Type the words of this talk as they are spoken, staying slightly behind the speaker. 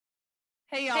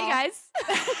Hey, y'all. Hey, guys.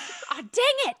 Oh, dang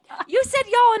it. You said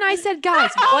y'all and I said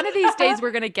guys. One of these days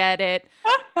we're going to get it.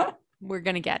 We're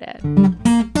going to get it.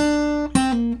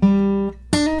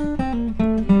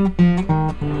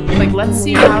 Like, let's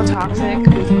see how toxic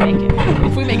we can make it.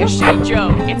 If we make a shitty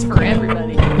joke, it's for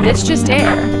everybody. This just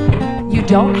air. You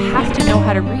don't have to know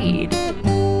how to read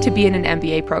to be in an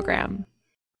MBA program.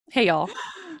 Hey, y'all.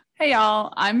 Hey,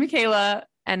 y'all. I'm Mikayla.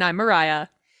 And I'm Mariah.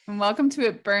 And welcome to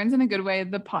It Burns in a Good Way,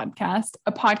 the podcast,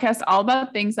 a podcast all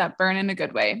about things that burn in a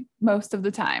good way most of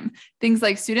the time. Things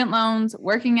like student loans,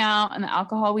 working out, and the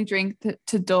alcohol we drink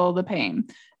to dull the pain.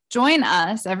 Join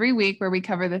us every week where we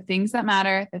cover the things that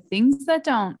matter, the things that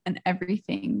don't, and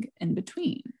everything in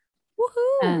between.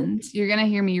 Woohoo! And you're going to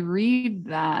hear me read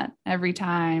that every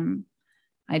time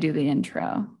I do the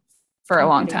intro for a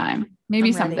long time.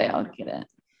 Maybe someday I'll get it,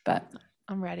 but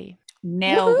I'm ready.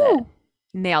 Nailed it.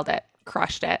 Nailed it.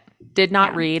 Crushed it. Did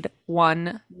not read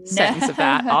one sentence of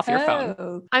that off your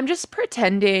phone. I'm just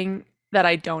pretending that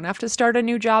I don't have to start a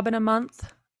new job in a month.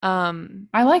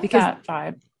 I like that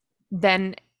vibe.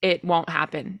 Then it won't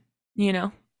happen, you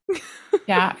know?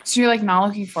 Yeah. So you're like not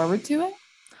looking forward to it?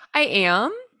 I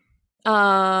am.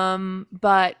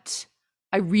 But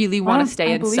I really want to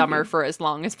stay in summer for as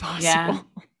long as possible. Yeah,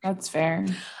 that's fair.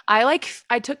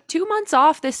 I took 2 months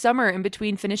off this summer in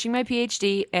between finishing my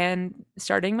PhD and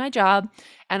starting my job,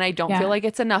 and I don't feel like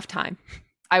it's enough time.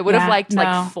 I would have liked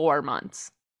like 4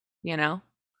 months, you know?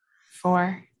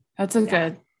 4. That's a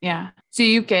good, So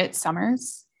you get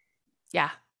summers? Yeah.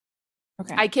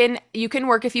 Okay. You can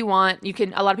work if you want.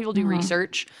 A lot of people do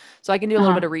research, so I can do a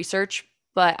little bit of research,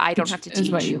 but I don't have to teach.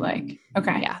 Is what you like.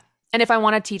 Okay. Yeah. And if I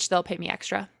want to teach, they'll pay me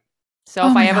extra. So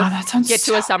if I ever get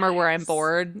to a summer where I'm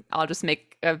bored, I'll just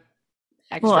make a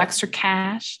little extra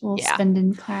cash, a little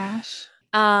spending cash.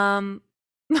 None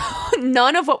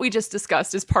of what we just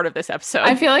discussed is part of this episode.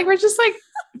 I feel like we're just like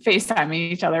FaceTiming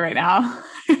each other right now.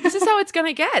 This is how it's going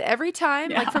to get every time.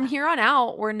 Like from here on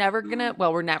out, we're never going to,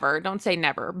 we're never, don't say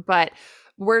never, but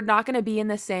we're not going to be in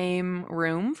the same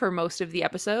room for most of the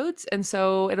episodes. And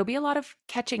so it'll be a lot of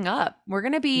catching up. We're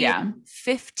going to be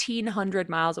 1,500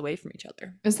 miles away from each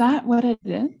other. Is that what it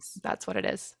is? That's what it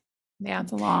is. Yeah.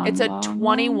 It's a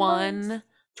 21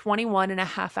 and a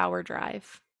half hour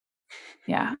drive.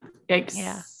 Yeah. Yikes.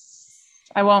 Yeah.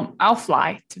 I'll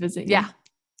fly to visit you. Yeah.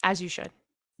 As you should.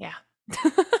 Yeah.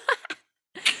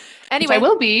 Anyway. Which I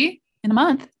will be in a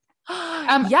month.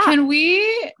 Can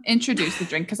we introduce the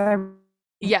drink? Because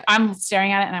I'm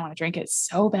staring at it and I want to drink it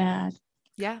so bad.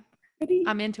 Yeah. Pretty.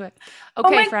 I'm into it. Okay,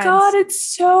 oh my friends. God, it's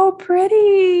so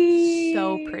pretty.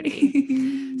 So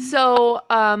pretty. So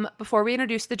before we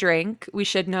introduce the drink, we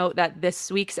should note that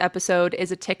this week's episode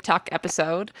is a TikTok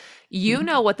episode. You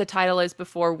know what the title is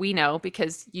before we know,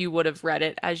 because you would have read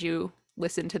it as you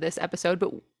listened to this episode,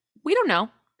 but we don't know.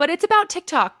 But it's about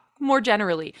TikTok more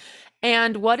generally.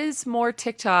 And what is more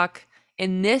TikTok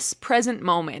in this present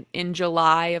moment in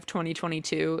July of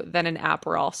 2022 than an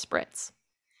aperol spritz?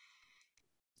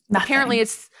 Nothing.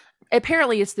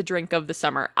 Apparently it's the drink of the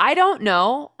summer. I don't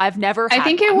know. I've never had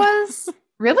one. It was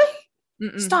really?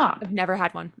 Stop. I've never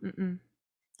had one.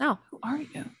 No. Who are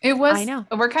you? It was. I know.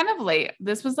 We're kind of late.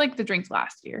 This was like the drink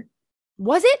last year.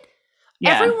 Was it?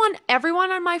 Yeah.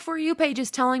 Everyone on my For You page is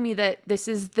telling me that this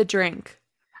is the drink.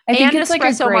 I think and it's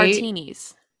espresso like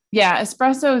martinis. Yeah,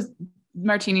 espresso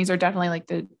martinis are definitely like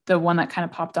the one that kind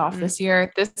of popped off this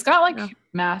year. This got like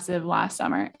massive last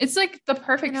summer. It's like the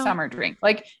perfect summer drink.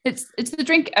 Like it's the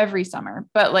drink every summer,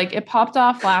 but like it popped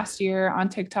off last year on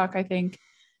TikTok, I think.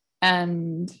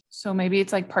 And so maybe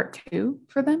it's like part 2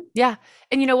 for them. Yeah.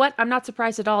 And you know what? I'm not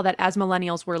surprised at all that as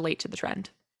millennials, we're late to the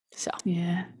trend. So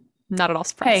yeah, not at all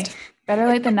surprised. Hey, better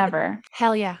late than never.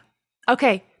 Hell yeah.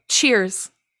 Okay.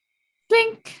 Cheers.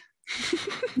 Blink.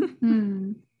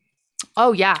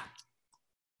 Oh yeah.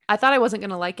 I thought I wasn't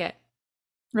going to like it.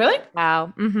 Really?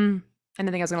 Wow. I didn't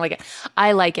think I was going to like it.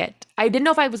 I like it. I didn't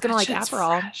know if I was going to like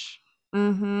aperol. Fresh.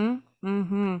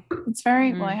 It's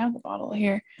very, well, I have the bottle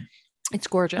here. It's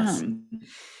gorgeous.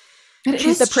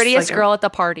 She's the prettiest girl at the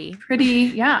party.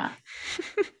 Pretty, yeah.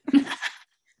 The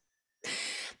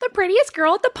prettiest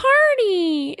girl at the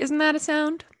party. Isn't that a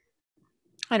sound?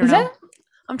 I don't know.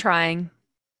 I'm trying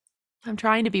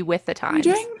to be with the times.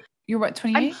 You're what,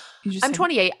 28? I'm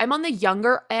 28. I'm on the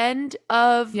younger end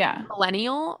of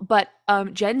millennial, but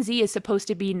Gen Z is supposed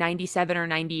to be 97 or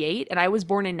 98, and I was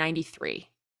born in 93.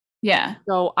 Yeah.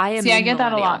 So I am. See, I get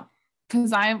that a lot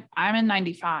because I'm in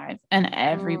 95, and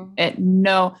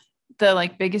the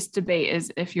like biggest debate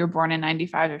is if you're born in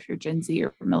 95, if you're Gen Z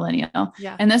or millennial.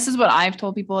 Yeah. And this is what I've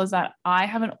told people is that I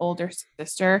have an older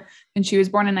sister and she was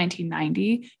born in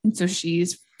 1990. And so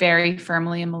she's very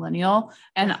firmly a millennial,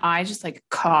 and I just like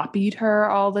copied her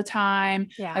all the time.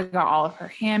 Yeah. I got all of her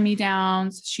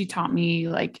hand-me-downs. She taught me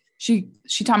like she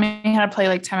taught me how to play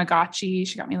like Tamagotchi.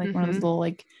 She got me like one of those little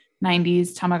like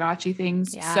 90s Tamagotchi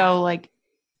things. Yeah. So like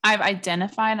I've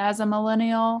identified as a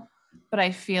millennial, but I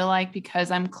feel like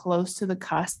because I'm close to the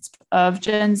cusp of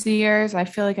Gen Zers, I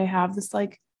feel like I have this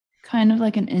like kind of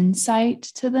like an insight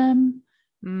to them.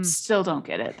 Still don't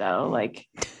get it though. Like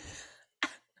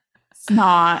it's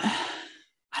not,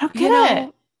 I don't get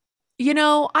it.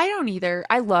 I don't either.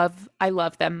 I love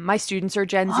them. My students are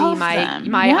Gen Z. My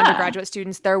Yeah. undergraduate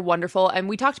students, they're wonderful. And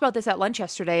we talked about this at lunch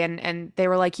yesterday, and they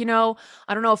were like, I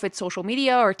don't know if it's social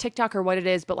media or TikTok or what it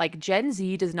is, but like Gen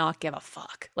Z does not give a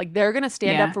fuck. Like they're gonna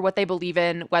stand up for what they believe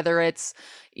in, whether it's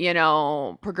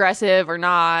progressive or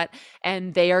not,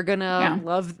 and they are gonna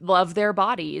love their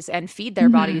bodies and feed their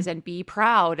bodies and be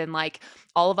proud. And like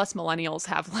all of us millennials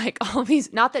have like all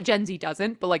these, not that Gen Z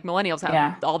doesn't, but like millennials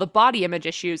have all the body image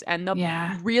issues and the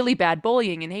really bad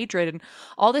bullying and hatred and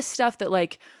all this stuff that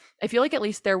like, I feel like at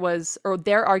least their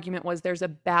argument was there's a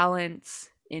balance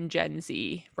in Gen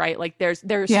Z, right? Like they're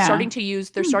starting to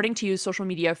use social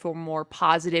media for more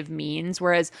positive means.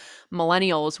 Whereas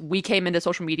millennials, we came into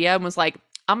social media and was like,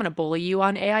 I'm going to bully you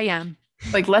on AIM.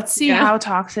 Like, let's see how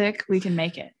toxic we can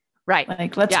make it. Right.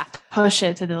 Like, let's push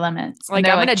it to the limits. Like,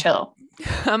 I'm going to chill.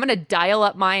 I'm going to dial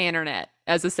up my internet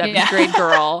as a 7th grade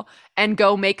girl and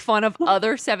go make fun of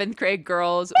other 7th grade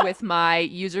girls with my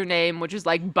username, which is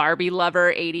like Barbie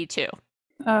Lover 82.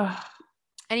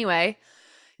 Anyway,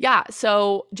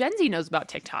 so Gen Z knows about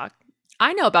TikTok.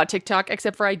 I know about TikTok,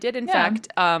 except for I did, in fact,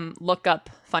 look up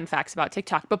fun facts about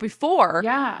TikTok. But before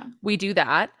we do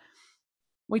that,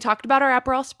 we talked about our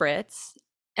aperol spritz.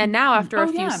 And now after a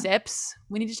few sips,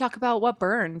 we need to talk about what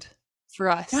burned for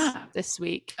us this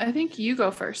week. I think you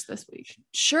go first this week.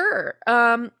 Sure.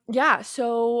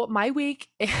 So my week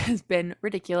has been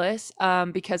ridiculous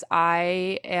because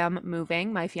I am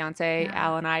moving. My fiance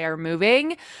Al and I are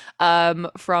moving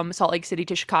from Salt Lake City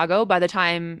to Chicago. By the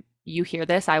time you hear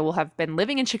this, I will have been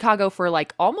living in Chicago for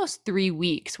like almost 3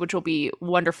 weeks, which will be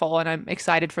wonderful, and I'm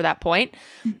excited for that point.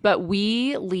 But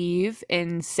we leave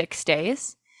in 6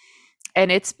 days,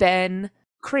 and it's been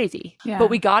crazy. But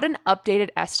we got an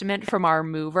updated estimate from our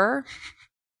mover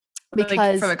because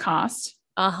like for the cost.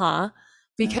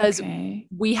 Because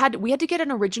we had to get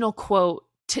an original quote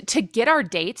to get our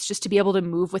dates, just to be able to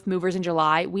move with movers in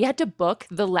July. We had to book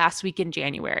the last week in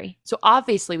January. So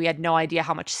obviously we had no idea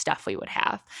how much stuff we would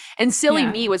have. And silly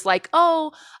me was like, a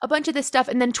bunch of this stuff,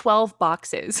 and then 12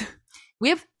 boxes. We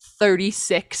have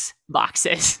 36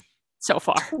 boxes so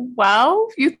far.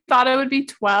 12? You thought it would be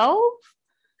 12?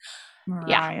 Mariah.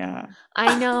 Yeah,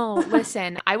 I know.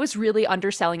 Listen, I was really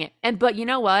underselling it. But you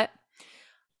know what?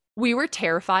 We were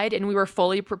terrified, and we were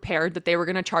fully prepared that they were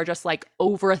going to charge us like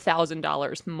over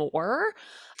 $1,000 more.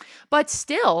 But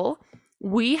still,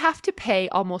 we have to pay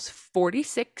almost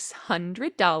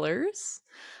 $4,600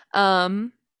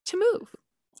 to move.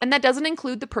 And that doesn't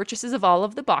include the purchases of all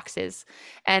of the boxes.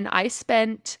 And I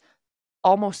spent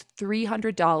almost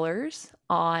 $300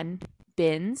 on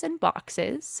bins and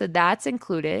boxes, so that's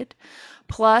included,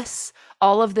 plus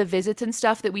all of the visits and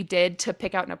stuff that we did to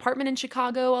pick out an apartment in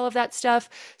Chicago, all of that stuff.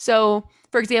 So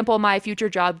for example, my future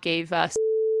job gave us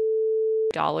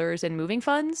dollars in moving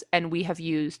funds, and we have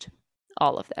used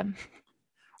all of them.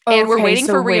 And we're waiting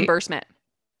for reimbursement.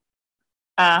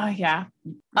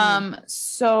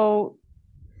 So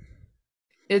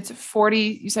it's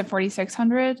 40, you said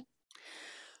 4,600?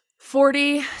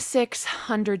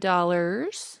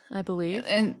 $4,600, I believe.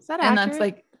 And is that accurate? That's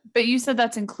like, but you said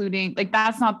that's including, like,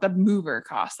 that's not the mover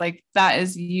cost. Like that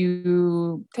is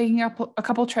you taking up a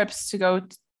couple trips to go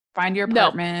find your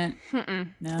apartment.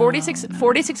 No.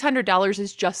 $4,600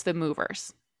 is just the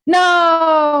movers.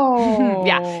 No.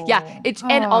 Yeah.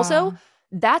 And also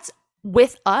that's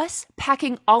with us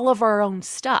packing all of our own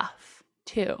stuff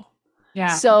too.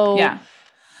 Yeah. So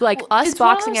like us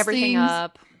boxing everything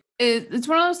up. It's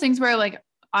one of those things where like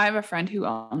I have a friend who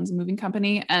owns a moving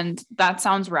company, and that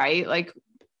sounds right. Like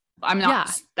I'm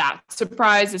not that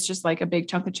surprised. It's just like a big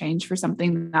chunk of change for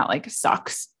something that like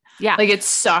sucks. Yeah. Like it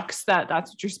sucks that that's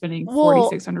what you're spending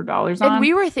 $4,600 on. And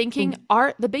we were thinking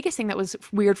the biggest thing that was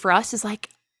weird for us is like,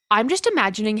 I'm just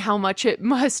imagining how much it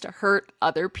must hurt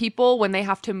other people when they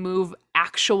have to move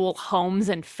actual homes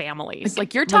and families.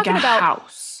 Like you're talking about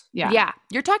house. Yeah.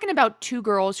 You're talking about 2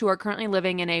 girls who are currently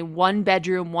living in a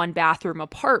 1-bedroom, 1-bathroom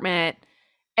apartment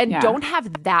and don't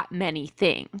have that many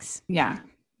things. Yeah.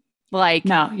 Like,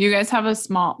 no, you guys have a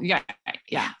small, Yeah.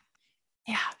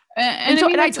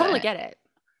 And I totally get it.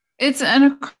 It's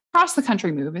an across the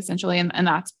country move essentially. And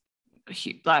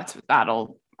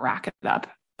that'll rack it up.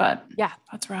 But yeah,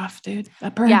 that's rough, dude.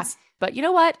 That burns. Yeah. But you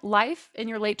know what? Life in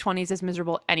your late 20s is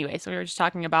miserable anyway. So we were just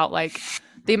talking about like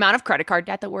the amount of credit card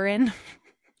debt that we're in.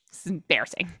 It's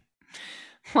embarrassing.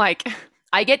 Like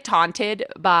I get taunted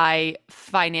by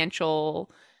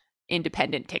financial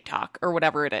independent TikTok or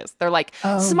whatever it is. They're like,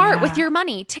 smart with your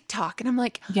money, TikTok. And I'm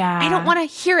like, I don't want to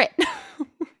hear it.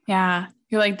 Yeah.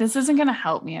 You're like, this isn't going to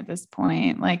help me at this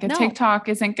point. Like a TikTok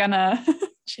isn't going to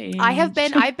change. I've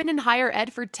been in higher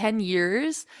ed for 10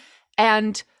 years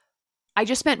and I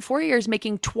just spent 4 years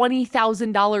making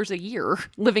 $20,000 a year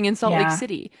living in Salt Lake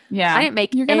City. Yeah. I didn't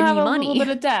make You're gonna any have money. A little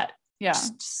bit of debt. Yeah.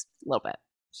 Just a little bit.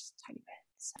 Just a tiny bit.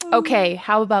 So. Okay.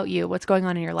 How about you? What's going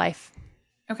on in your life?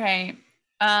 Okay.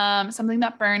 Something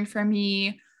that burned for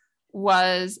me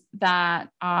was that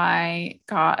I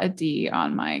got a D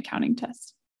on my accounting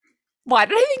test. Why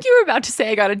did I think you were about to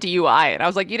say I got a DUI? And I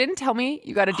was like, you didn't tell me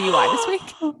you got a DUI this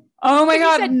week? Oh my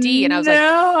God. You said D and I was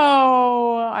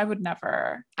no, I would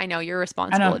never. I know you're a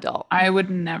responsible adult. I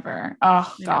would never.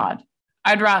 Oh God.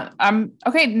 I'd rather,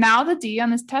 okay. Now the D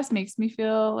on this test makes me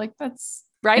feel like that's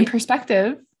right in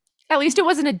perspective. At least it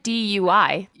wasn't a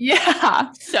DUI.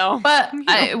 Yeah. So, but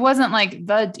it wasn't like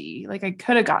the D, like I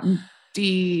could have gotten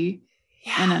D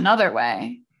in another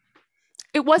way.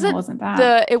 It wasn't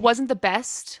that. It wasn't the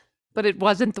best, but it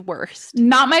wasn't the worst.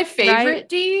 Not my favorite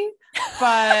D,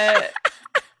 but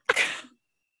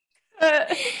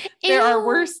there are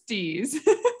worse Ds.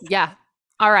 Yeah.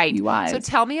 All right. UIs. So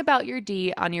tell me about your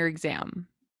D on your exam.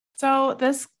 So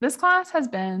this class has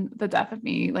been the death of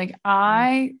me. Like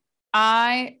I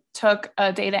took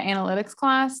a data analytics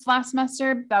class last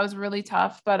semester. That was really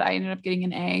tough, but I ended up getting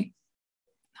an A.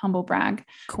 Humble brag.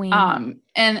 Queen.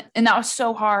 And that was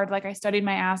so hard. Like I studied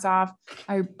my ass off.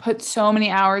 I put so many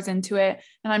hours into it,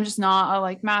 and I'm just not a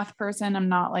like math person. I'm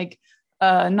not like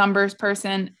a numbers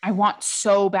person. I want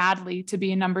so badly to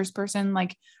be a numbers person.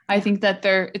 Like I think that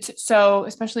it's so,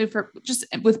 especially for just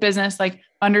with business, like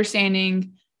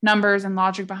understanding numbers and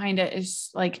logic behind it is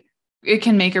like, it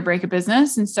can make or break a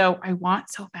business. And so I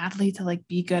want so badly to like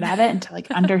be good at it and to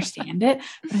like understand it,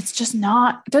 but it's just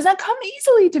not, it doesn't come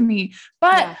easily to me.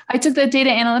 But I took the data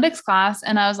analytics class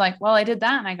and I was like, well, I did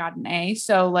that and I got an A.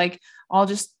 So like, I'll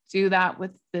just do that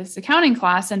with this accounting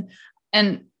class.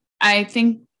 And I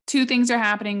think two things are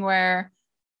happening where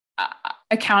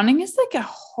accounting is like a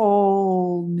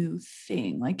whole new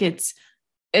thing. Like it's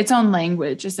its own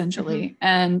language essentially. Mm-hmm.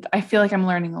 And I feel like I'm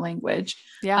learning a language.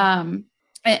 Yeah.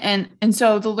 And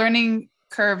so the learning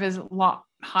curve is a lot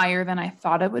higher than I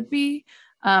thought it would be.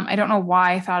 I don't know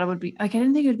why I thought it would be like, I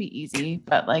didn't think it would be easy,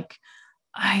 but like,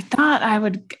 I thought I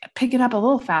would pick it up a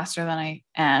little faster than I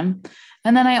am.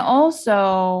 And then I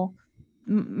also,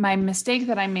 my mistake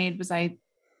that I made was I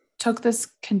took this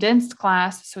condensed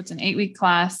class. So it's an 8-week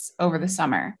class over the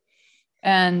summer.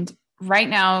 And right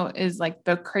now is like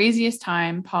the craziest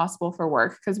time possible for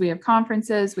work because we have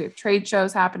conferences, we have trade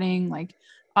shows happening. Like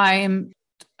I am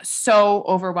so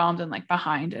overwhelmed and like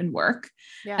behind in work.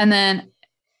 Yeah. And then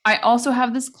I also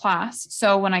have this class.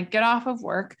 So when I get off of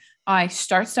work, I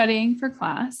start studying for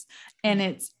class and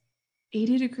it's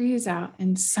 80 degrees out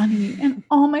and sunny and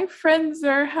all my friends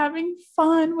are having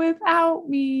fun without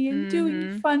me and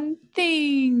doing fun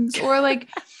things, or like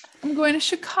I'm going to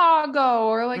Chicago,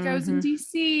 or like I was in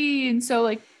DC. And so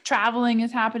like traveling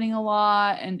is happening a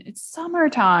lot and it's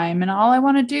summertime and all I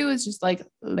want to do is just like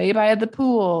lay by the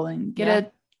pool and get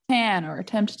a tan or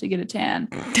attempt to get a tan.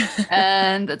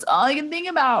 And that's all I can think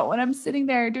about when I'm sitting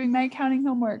there doing my accounting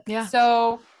homework. Yeah.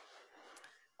 So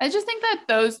I just think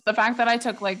that the fact that I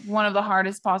took like one of the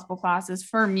hardest possible classes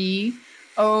for me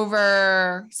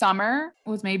over summer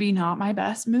was maybe not my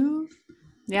best move.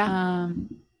 Yeah.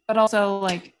 But also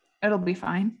like, it'll be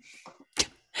fine.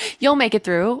 You'll make it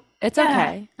through. It's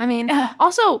okay. I mean,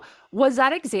 also was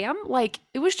that exam like,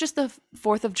 it was just the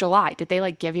 4th of July. Did they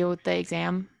like give you the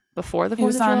exam before the 4th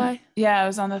of July? Yeah, it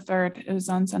was on the 3rd. It was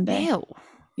on Sunday. Ew.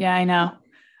 Yeah, I know.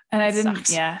 And I didn't,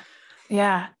 sucks.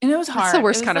 Yeah. And it was hard. It's the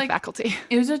worst kind of faculty.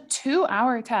 It was a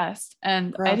 2-hour test.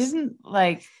 And I didn't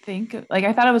like think, like,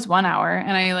 I thought it was 1 hour.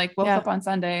 And I like woke up on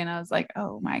Sunday and I was like,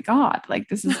 oh my God, like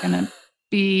this is going to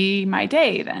be my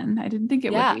day then. I didn't think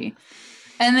it would be.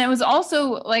 And it was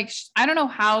also like, I don't know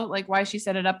how, like why she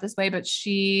set it up this way, but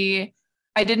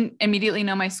I didn't immediately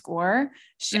know my score.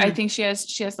 I think she has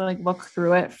to like look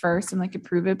through it first and like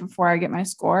approve it before I get my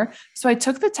score. So I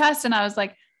took the test and I was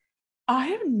like, I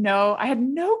had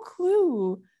no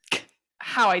clue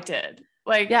how I did.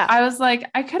 Like, I was like,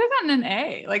 I could have gotten an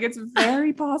A. Like, it's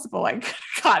very possible I could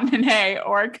have gotten an A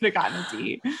or I could have gotten a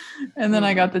D. And then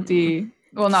I got the D.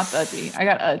 Well, not the D. I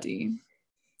got a D.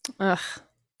 Ugh,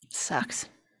 sucks.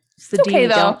 It's the D you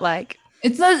don't like.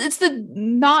 It's the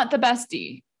not the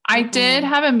bestie. I did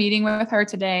have a meeting with her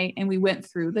today and we went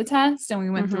through the test and we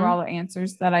went through all the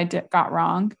answers that I got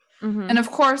wrong. And of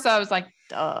course I was like,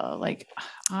 duh, like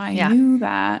I knew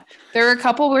that. There were a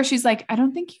couple where she's like, I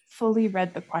don't think you fully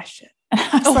read the question. And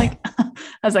I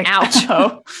was like, ouch.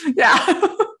 Oh,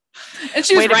 yeah. And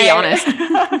she was to be honest.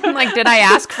 Like, did I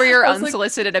ask for your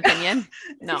unsolicited opinion?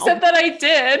 No. Except that I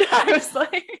did. I was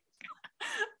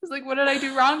like, what did I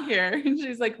do wrong here? And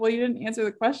she's like, well, you didn't answer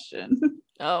the question.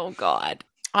 Oh God.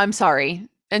 I'm sorry.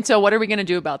 And so what are we going to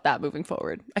do about that moving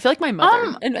forward? I feel like my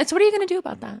mother. And so what are you going to do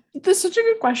about that? That's such a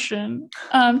good question.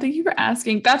 Thank you for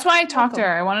asking. That's why I talked to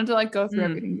her. I wanted to like go through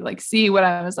everything to like see what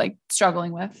I was like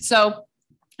struggling with. So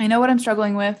I know what I'm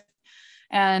struggling with.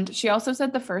 And she also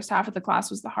said the first half of the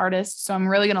class was the hardest. So I'm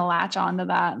really going to latch onto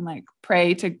that and like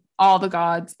pray to all the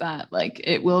gods that like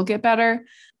it will get better.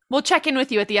 We'll check in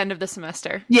with you at the end of the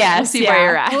semester. Yes. We'll see where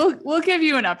you're at. We'll give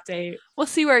you an update. We'll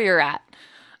see where you're at.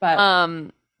 But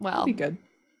well, it'll be good.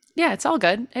 Yeah, it's all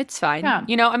good. It's fine. Yeah.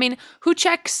 You know, I mean, who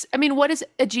checks? I mean, what is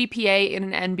a GPA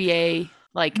in an NBA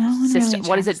like system? Really,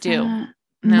 what does it do? That.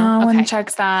 No one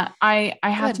checks that. I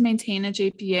have to maintain a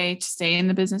GPA to stay in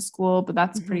the business school, but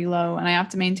that's pretty low. And I have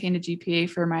to maintain a GPA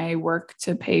for my work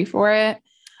to pay for it.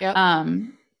 Yep.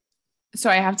 So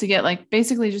I have to get like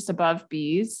basically just above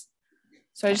B's.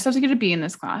 So I just have to get a B in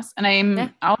this class. And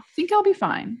I think I'll be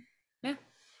fine. Yeah.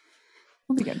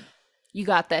 We'll be good. You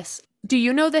got this. Do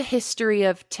you know the history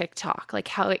of TikTok? Like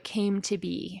how it came to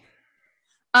be?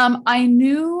 I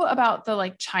knew about the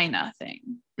like China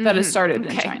thing that it started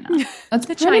in China. That's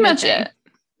the pretty China much thing. it.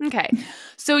 Okay.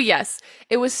 So yes,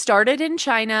 it was started in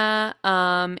China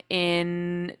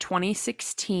in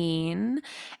 2016,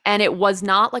 and it was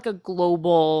not like a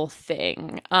global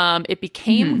thing. It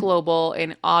became global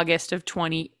in August of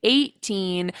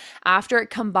 2018 after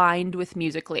it combined with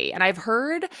Musical.ly. And I've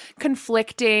heard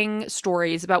conflicting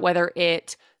stories about whether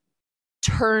it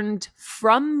turned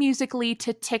from Musical.ly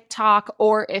to TikTok,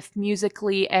 or if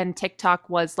Musical.ly and TikTok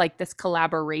was like this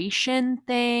collaboration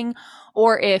thing,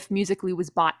 or if Musical.ly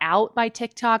was bought out by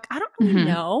TikTok. I don't really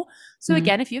know. So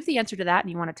again, if you have the answer to that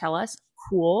and you want to tell us,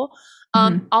 cool.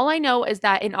 All I know is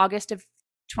that in August of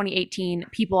 2018,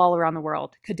 people all around the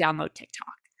world could download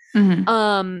TikTok.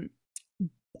 And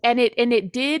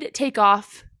it did take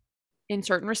off in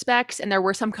certain respects, and there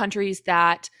were some countries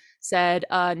that said,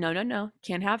 no,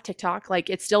 can't have TikTok. Like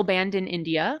it's still banned in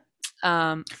India.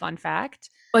 Fun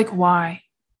fact. Like why?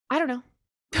 I don't know.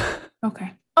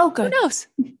 Okay. Oh, good.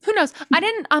 Who knows? I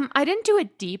didn't do a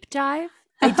deep dive.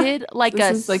 I did like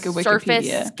a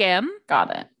surface skim.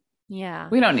 Got it. Yeah.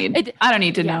 We don't need, I don't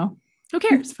need to know. Who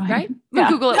cares? Right? We'll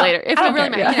Google it later. If it really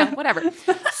matters, whatever.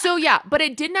 So yeah, but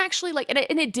it didn't actually like, and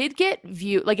it did get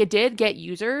it did get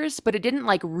users, but it didn't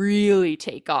like really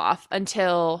take off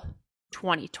until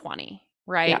 2020,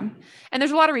 right? Yeah. And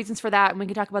there's a lot of reasons for that, and we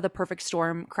can talk about the perfect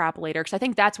storm crap later, because I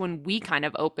think that's when we kind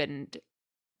of opened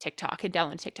TikTok and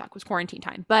downloaded TikTok was quarantine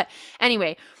time. But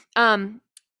anyway,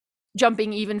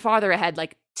 jumping even farther ahead,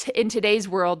 like in today's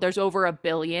world, there's over 1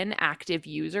 billion active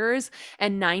users,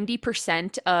 and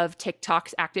 90% of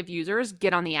TikTok's active users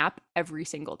get on the app every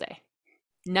single day.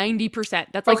 90%.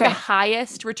 That's like the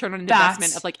highest return on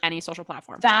investment of like any social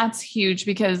platform. That's huge,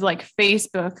 because like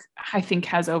Facebook, I think,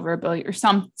 has over 1 billion or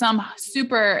some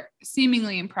super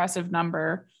seemingly impressive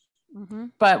number.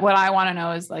 But what I want to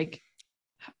know is like,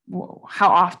 how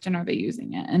often are they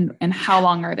using it, and how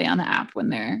long are they on the app when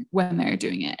they're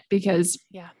doing it? Because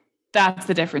that's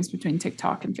the difference between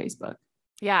TikTok and Facebook.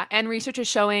 Yeah. And research is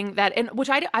showing that, and which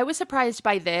I was surprised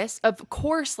by this. Of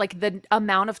course, like the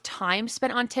amount of time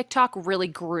spent on TikTok really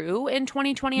grew in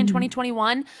 2020 and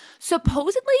 2021.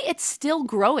 Supposedly it's still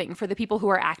growing for the people who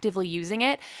are actively using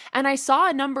it. And I saw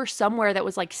a number somewhere that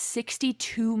was like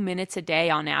 62 minutes a day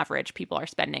on average people are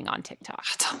spending on TikTok.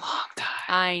 That's a long time.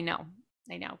 I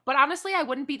know. But honestly, I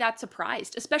wouldn't be that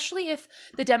surprised, especially if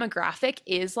the demographic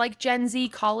is like Gen Z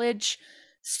college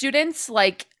students.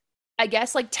 Like, I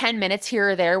guess like 10 minutes here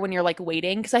or there when you're like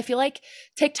waiting, because I feel like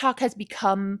TikTok has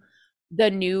become the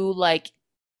new like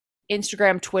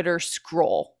Instagram, Twitter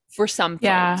scroll for some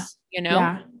folks, you know?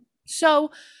 Yeah. So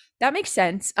that makes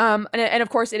sense. And of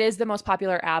course, it is the most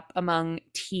popular app among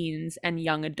teens and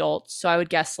young adults. So I would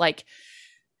guess like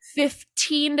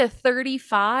 15 to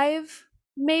 35,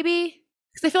 maybe.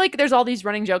 Because I feel like there's all these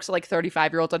running jokes that like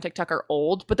 35-year-olds on TikTok are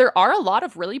old, but there are a lot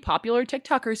of really popular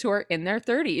TikTokers who are in their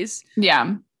 30s.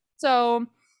 Yeah. So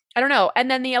I don't know. And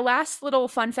then the last little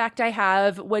fun fact I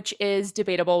have, which is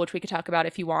debatable, which we could talk about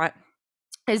if you want,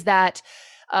 is that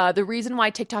the reason why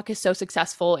TikTok is so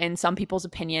successful in some people's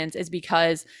opinions is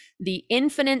because the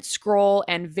infinite scroll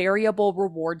and variable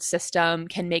reward system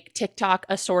can make TikTok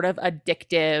a sort of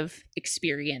addictive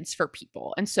experience for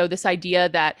people. And so this idea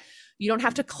that you don't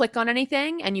have to click on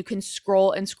anything and you can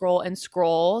scroll and scroll and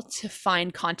scroll to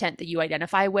find content that you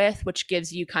identify with, which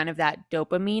gives you kind of that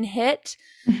dopamine hit.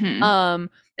 And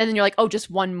then you're like, oh,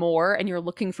 just one more. And you're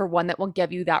looking for one that will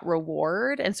give you that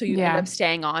reward. And so you end up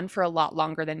staying on for a lot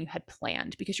longer than you had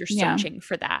planned because you're searching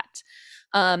for that.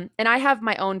 And I have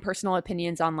my own personal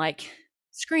opinions on like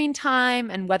screen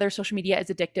time and whether social media is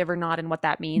addictive or not and what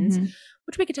that means,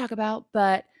 which we could talk about.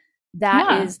 But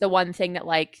that is the one thing that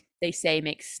like they say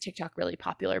makes TikTok really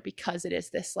popular, because it is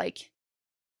this like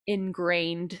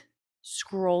ingrained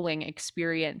scrolling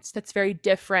experience that's very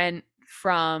different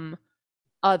from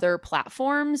other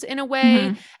platforms in a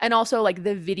way. And also like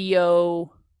the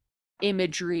video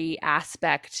imagery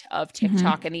aspect of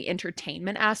TikTok and the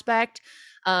entertainment aspect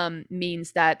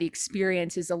means that the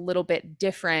experience is a little bit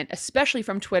different, especially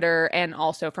from Twitter and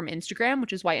also from Instagram,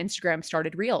 which is why Instagram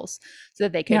started Reels, so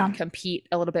that they could compete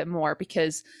a little bit more,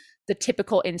 because the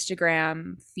typical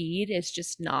Instagram feed is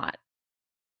just not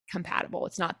compatible.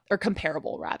 It's not, or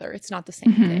comparable rather. It's not the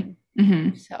same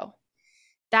thing. So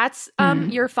that's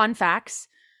your fun facts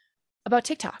about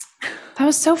TikTok. That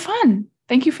was so fun.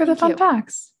 Thank you for the fun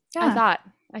facts. Yeah.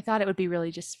 I thought it would be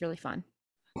really fun.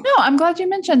 No, I'm glad you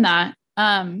mentioned that.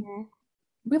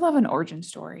 We love an origin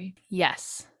story.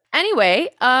 Yes. Anyway,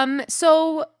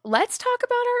 so let's talk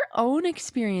about our own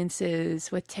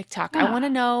experiences with TikTok. I want to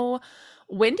know,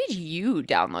 when did you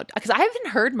download? Because I haven't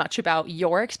heard much about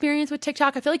your experience with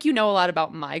TikTok. I feel like you know a lot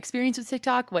about my experience with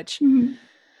TikTok, which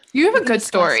you have a good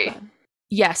story.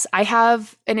 Yes, I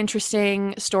have an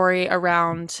interesting story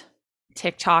around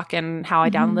TikTok and how I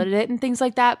downloaded it and things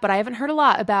like that, but I haven't heard a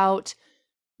lot about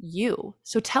you.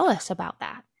 So tell us about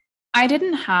that. I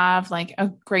didn't have like a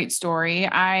great story.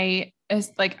 I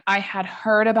had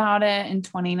heard about it in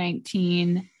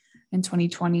 2019 and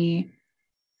 2020.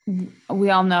 We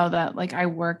all know that like I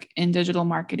work in digital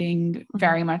marketing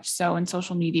very much so in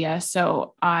social media.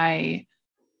 So I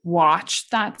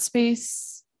watched that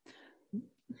space.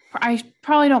 I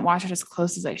probably don't watch it as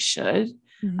close as I should.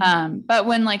 But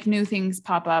when like new things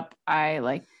pop up, I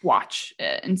like watch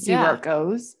it and see where it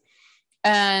goes.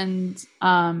 And,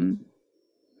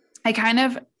 I kind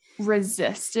of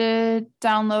resisted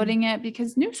downloading it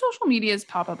because new social medias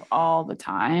pop up all the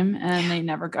time and they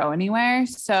never go anywhere.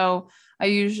 So I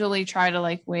usually try to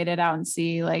like wait it out and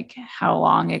see like how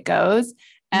long it goes.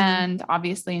 And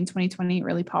obviously in 2020, it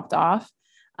really popped off.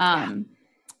 And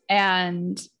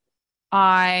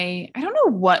I don't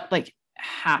know what like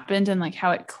happened and like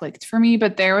how it clicked for me,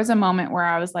 but there was a moment where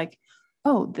I was like,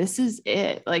 oh, this is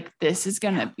it. Like, this is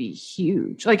going to be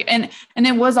huge. Like, and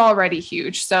it was already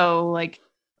huge. So like,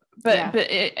 but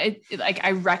it like,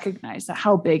 I recognized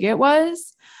how big it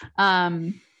was.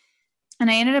 And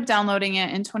I ended up downloading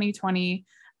it in 2020.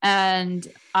 And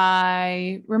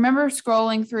I remember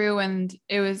scrolling through and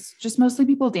it was just mostly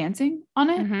people dancing on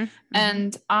it.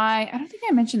 And I don't think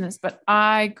I mentioned this, but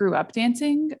I grew up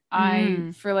dancing.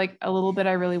 For like a little bit,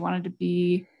 I really wanted to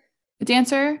be a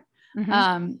dancer.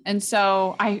 And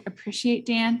so I appreciate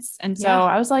dance. And so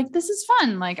I was like, this is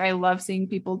fun. Like, I love seeing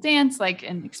people dance, like,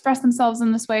 and express themselves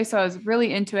in this way. So I was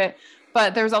really into it,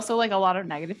 but there was also like a lot of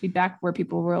negative feedback where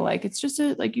people were like, it's just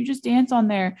like, you just dance on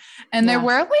there. And there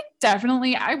were like,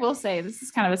 definitely, I will say, this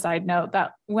is kind of a side note,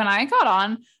 that when I got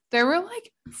on, there were like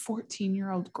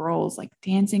 14-year-old girls like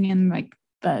dancing in like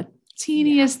the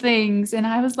teeniest things. And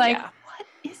I was like, what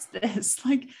is this?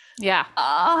 Like,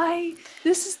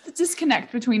 this is the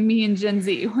disconnect between me and Gen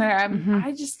Z, where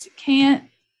I just can't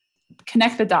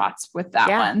connect the dots with that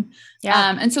one.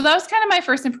 And so that was kind of my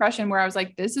first impression, where I was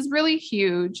like, this is really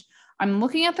huge. I'm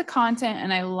looking at the content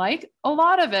and I like a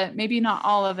lot of it, maybe not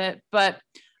all of it, but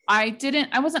I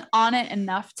wasn't on it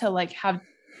enough to like have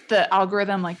the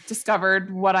algorithm like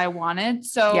discovered what I wanted.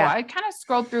 So I kind of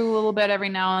scrolled through a little bit every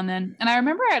now and then. And I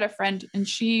remember I had a friend, and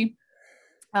she's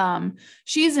an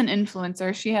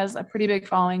influencer. She has a pretty big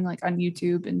following like on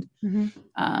YouTube and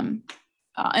on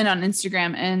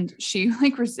Instagram, and she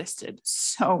like resisted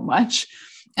so much.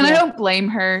 And I don't blame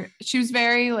her. She was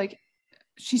very like,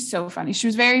 she's so funny. She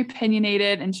was very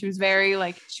opinionated, and she was very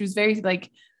like,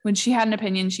 when she had an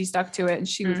opinion, she stuck to it, and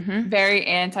she was very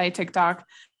anti TikTok.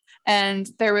 And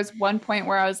there was one point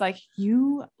where I was like,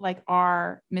 you like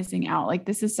are missing out. Like,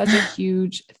 this is such a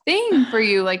huge thing for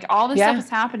you. Like, all this stuff is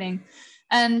happening.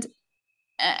 And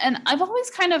I've always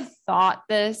kind of thought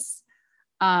this,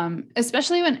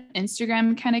 especially when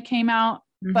Instagram kind of came out,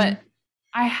 but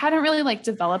I hadn't really like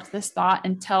developed this thought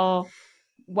until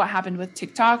what happened with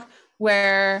TikTok,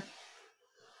 where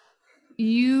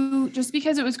just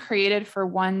because it was created for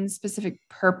one specific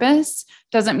purpose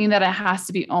doesn't mean that it has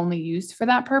to be only used for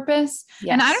that purpose.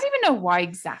 Yes. And I don't even know why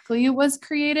exactly it was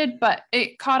created, but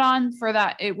it caught on for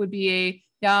that. It would be a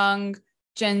young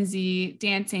Gen Z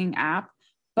dancing app.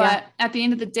 But at the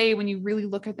end of the day, when you really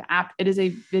look at the app, it is a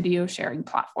video sharing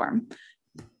platform.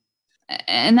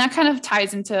 And that kind of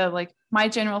ties into like my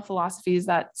general philosophy is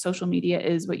that social media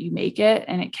is what you make it.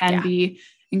 And it can be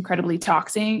incredibly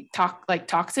toxic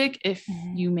if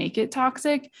you make it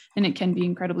toxic, and it can be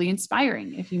incredibly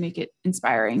inspiring if you make it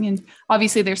inspiring. And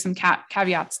obviously there's some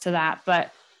caveats to that,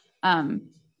 but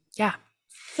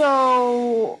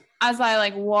so as I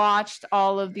like watched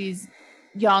all of these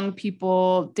young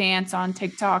people dance on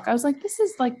TikTok, I was like, this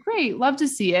is like great, love to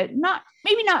see it.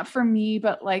 Maybe not for me,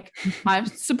 but like I'm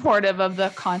supportive of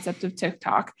the concept of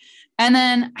TikTok. And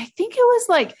then I think it was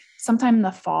like sometime in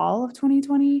the fall of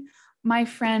 2020, my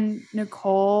friend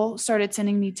Nicole started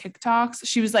sending me TikToks.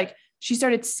 She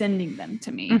started sending them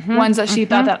to me, ones that she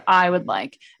thought that I would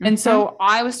like. And so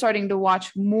I was starting to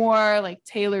watch more like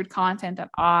tailored content that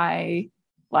I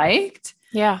liked.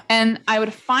 Yeah. And I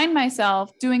would find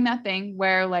myself doing that thing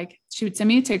where like she would send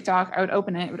me a TikTok. I would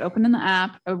open it. It would open in the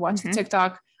app. I would watch the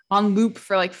TikTok on loop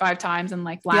for like 5 times and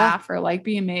like laugh or like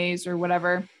be amazed or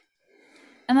whatever.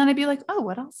 And then I'd be like, oh,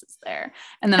 what else is there?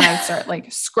 And then I would start like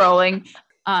scrolling.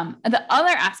 The other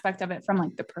aspect of it from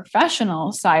like the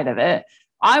professional side of it,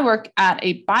 I work at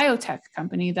a biotech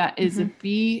company that is a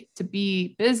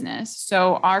B2B business.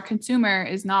 So our consumer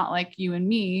is not like you and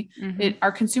me.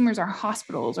 Our consumers are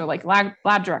hospitals or like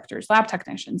lab directors, lab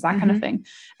technicians, that kind of thing.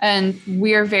 And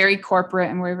we're very corporate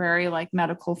and we're very like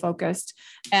medical focused.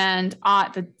 And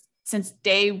since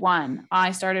day one,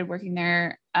 I started working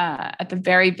there at the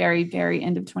very, very, very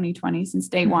end of 2020. Since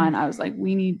day one, I was like,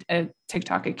 we need a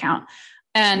TikTok account.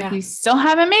 And we still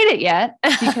haven't made it yet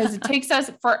because it takes us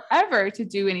forever to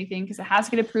do anything because it has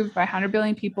to get approved by 100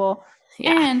 billion people.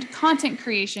 And content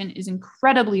creation is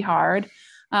incredibly hard,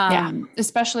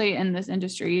 especially in this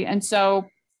industry. And so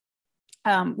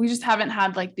we just haven't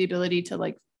had like the ability to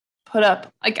like put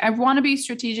up, like I want to be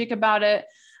strategic about it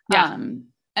and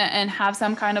have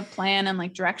some kind of plan and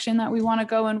like direction that we want to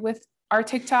go in with our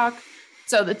TikTok.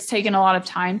 So it's taken a lot of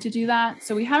time to do that.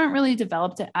 So we haven't really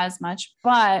developed it as much,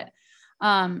 but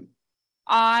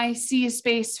I see a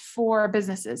space for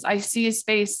businesses. I see a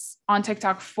space on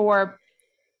TikTok for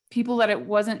people that it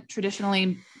wasn't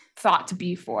traditionally thought to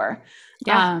be for.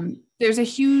 There's a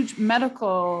huge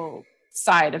medical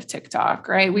side of TikTok,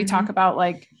 right? We talk about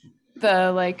like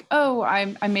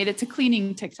I made it to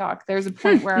cleaning TikTok. There's a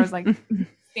point where I was like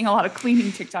seeing a lot of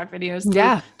cleaning TikTok videos.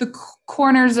 The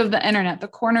corners of the internet, the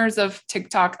corners of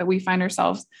TikTok that we find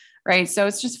ourselves, right? So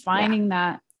it's just finding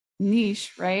that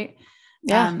niche, right?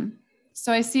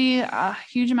 So I see a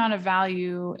huge amount of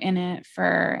value in it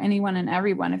for anyone and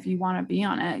everyone. If you want to be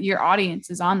on it, your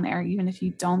audience is on there, even if you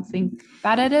don't think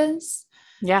that it is.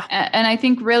 And I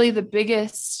think really the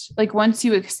biggest, like once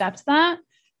you accept that,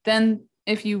 then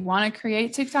if you want to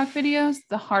create TikTok videos,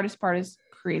 the hardest part is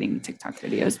creating the TikTok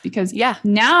videos because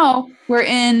now we're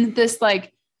in this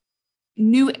like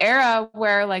new era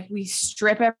where like we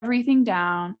strip everything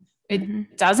down.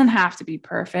 It doesn't have to be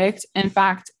perfect. In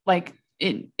fact, like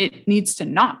it needs to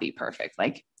not be perfect.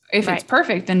 Like if it's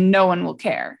perfect, then no one will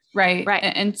care. Right.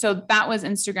 And so that was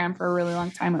Instagram for a really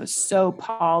long time. It was so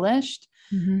polished.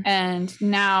 And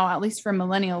now, at least for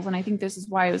millennials, and I think this is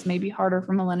why it was maybe harder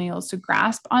for millennials to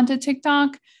grasp onto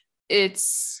TikTok.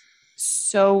 It's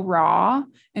so raw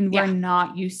and we're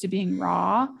not used to being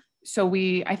raw. So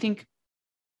I think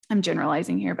I'm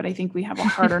generalizing here, but I think we have a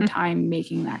harder time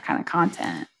making that kind of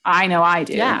content. I know I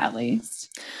do at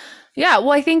least. Yeah.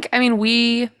 Well, I mean,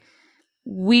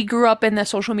 we grew up in the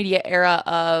social media era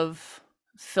of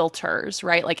filters,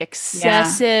 right? Like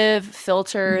excessive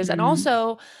filters. And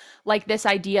also like this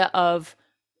idea of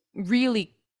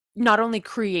really not only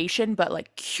creation, but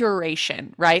like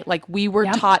curation, right? Like we were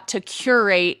taught to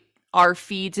curate our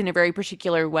feeds in a very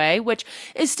particular way, which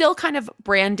is still kind of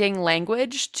branding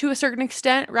language to a certain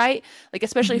extent, right? Like,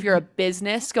 especially if you're a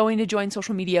business going to join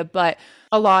social media, but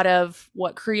a lot of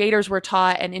what creators were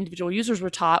taught and individual users were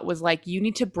taught was like, you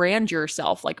need to brand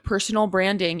yourself. Like personal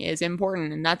branding is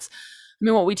important. And that's, I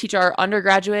mean, what we teach our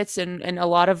undergraduates and a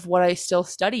lot of what I still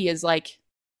study is like,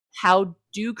 how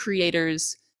do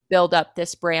creators build up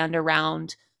this brand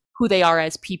around who they are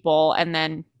as people and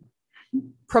then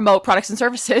promote products and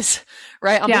services,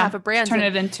 right? On behalf of brands. Turn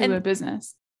it into a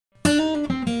business.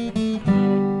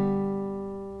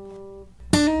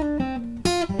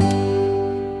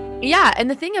 Yeah, and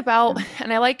the thing about,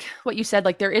 and I like what you said,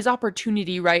 like there is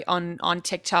opportunity, right, on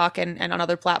TikTok and on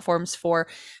other platforms for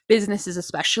businesses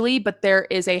especially, but there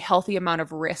is a healthy amount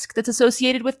of risk that's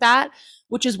associated with that,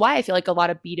 which is why I feel like a lot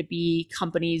of B2B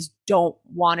companies don't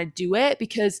want to do it,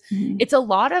 because it's a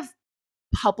lot of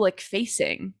public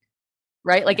facing,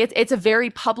 right? Like it's a very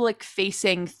public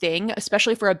facing thing,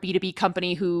 especially for a B2B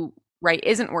company who, right,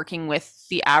 isn't working with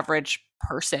the average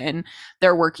person.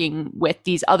 They're working with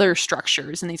these other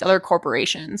structures and these other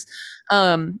corporations.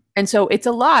 And so it's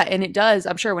a lot. And it does,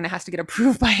 I'm sure when it has to get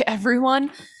approved by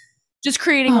everyone, just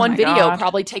creating one video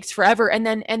probably takes forever. And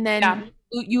then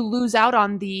you lose out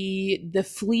on the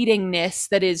fleetingness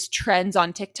that is trends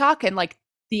on TikTok. And like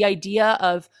the idea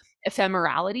of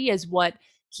ephemerality is what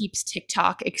keeps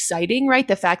TikTok exciting, right?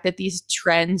 The fact that these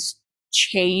trends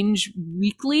change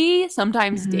weekly,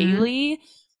 sometimes daily.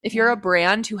 If you're a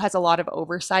brand who has a lot of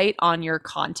oversight on your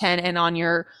content and on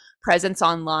your presence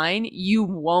online, you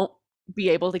won't be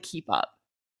able to keep up.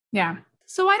 Yeah.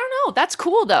 So I don't know. That's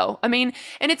cool though. I mean,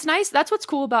 and it's nice. That's what's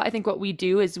cool about, I think, what we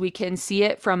do is we can see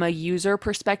it from a user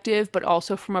perspective, but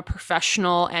also from a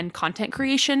professional and content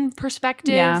creation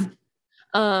perspective.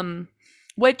 Yeah.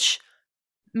 Which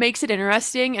makes it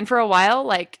interesting. And for a while,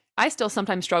 like I still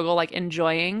sometimes struggle like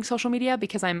enjoying social media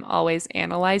because I'm always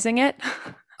analyzing it.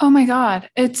 Oh my God.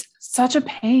 It's such a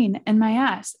pain in my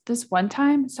ass. This one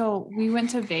time, so we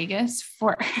went to Vegas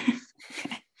for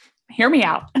hear me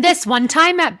out. This one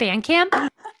time at band camp?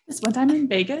 This one time in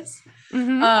Vegas.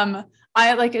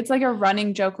 I like, it's like a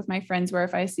running joke with my friends where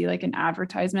if I see like an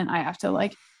advertisement, I have to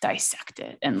like dissect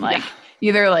it and like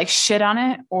either like shit on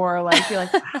it or like be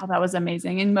like, wow, that was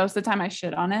amazing. And most of the time I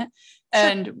shit on it.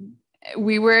 And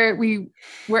we were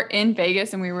in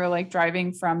Vegas and we were like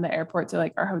driving from the airport to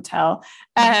like our hotel,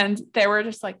 and there were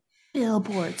just like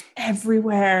billboards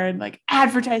everywhere and like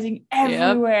advertising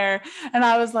everywhere. And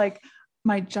I was like,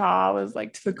 my jaw was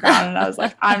like to the ground and I was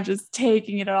like, I'm just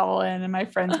taking it all in. And my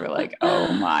friends were like,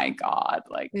 oh my God,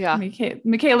 like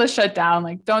Mikayla shut down,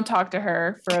 like don't talk to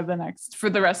her for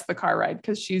the rest of the car ride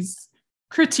because she's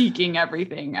critiquing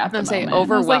everything at the moment.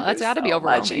 Overwhelmed. Like, that's got to be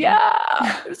overwhelming.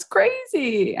 Yeah, it was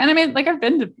crazy. And I mean, like I've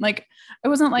been to, like, I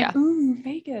wasn't like, ooh,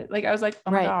 Vegas. Like I was like,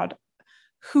 oh my God,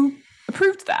 who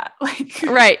approved that? Like,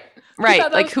 right.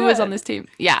 Like who was on this team?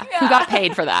 Yeah. Who got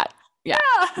paid for that? Yeah.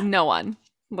 No one.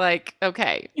 Like,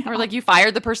 okay. Or like you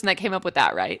fired the person that came up with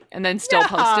that, right? And then still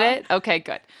posted it. Okay,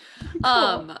 good.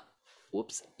 Cool.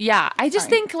 Whoops. Yeah. I just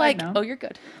think like, oh, you're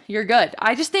good. You're good.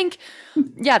 I just think,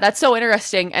 yeah, that's so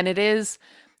interesting. And it is,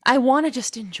 I want to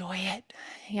just enjoy it,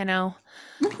 you know?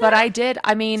 But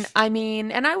I mean,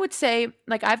 and I would say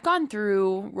like, I've gone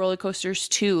through roller coasters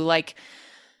too. Like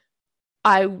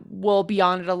I will be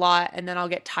on it a lot and then I'll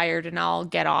get tired and I'll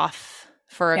get off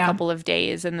for a couple of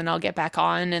days and then I'll get back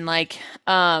on. And like,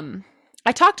 I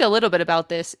talked a little bit about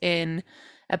this in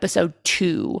episode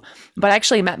 2, but I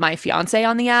actually met my fiance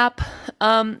on the app,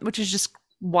 which is just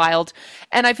wild.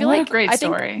 And I feel like a great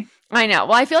story. I know.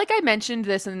 Well, I feel like I mentioned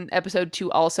this in episode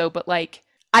 2 also, but like,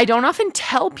 I don't often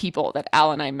tell people that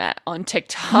Al and I met on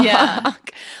TikTok. Yeah.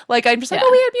 Like, I'm just like,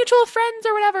 oh, we had mutual friends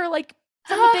or whatever, like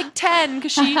from the Big Ten,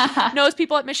 because she knows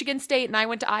people at Michigan State and I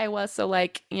went to Iowa. So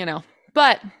like, you know,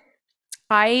 but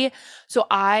I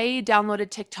downloaded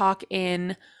TikTok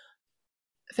in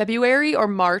February or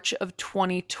March of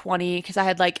 2020 because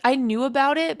I knew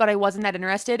about it, but I wasn't that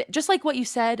interested. Just like what you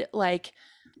said, like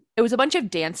it was a bunch of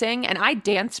dancing and I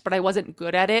danced, but I wasn't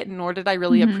good at it, nor did I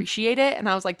really appreciate it. And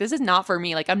I was like, this is not for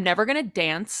me. Like I'm never going to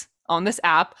dance on this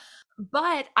app,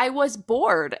 but I was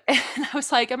bored and I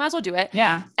was like, I might as well do it.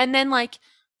 Yeah. And then like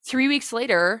 3 weeks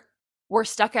later, we're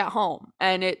stuck at home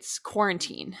and it's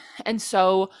quarantine. And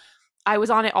so I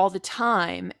was on it all the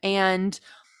time and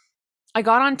I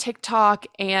got on TikTok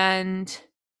and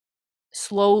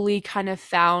slowly kind of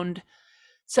found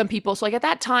some people. So like at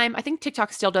that time, I think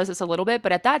TikTok still does this a little bit,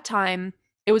 but at that time,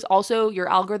 it was also, your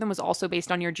algorithm was also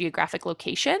based on your geographic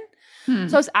location.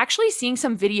 So I was actually seeing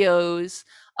some videos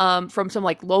from some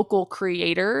like local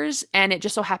creators, and it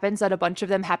just so happens that a bunch of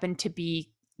them happened to be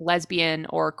lesbian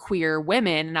or queer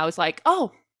women. And I was like,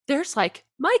 oh, there's like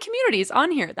my community's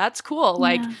on here. That's cool.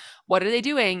 Like, what are they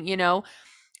doing? You know?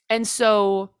 And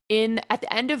so at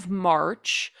the end of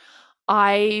March,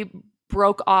 I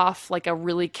broke off like a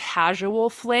really casual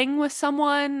fling with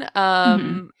someone.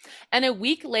 And a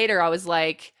week later, I was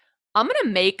like, I'm going to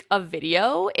make a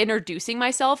video introducing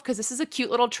myself because this is a cute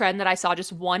little trend that I saw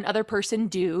just one other person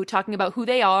do, talking about who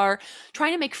they are,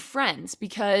 trying to make friends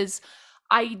because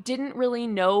I didn't really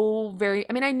know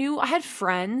I knew I had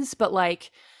friends, but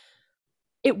like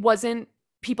it wasn't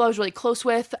people I was really close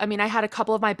with. I mean, I had a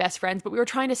couple of my best friends, but we were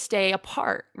trying to stay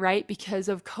apart, right? Because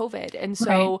of COVID. And so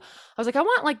Right. I was like, I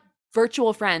want like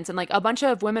virtual friends. And like a bunch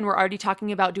of women were already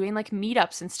talking about doing like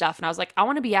meetups and stuff. And I was like, I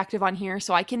want to be active on here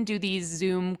so I can do these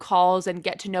Zoom calls and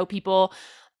get to know people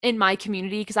in my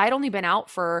community. Cause I'd only been out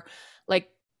for like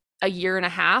a year and a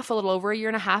half, a little over a year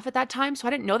and a half at that time. So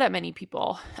I didn't know that many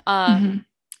people. And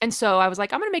so I was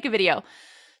like, I'm going to make a video.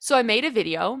 So I made a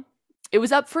video. It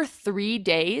was up for 3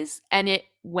 days and it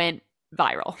went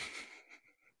viral.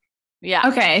 Yeah.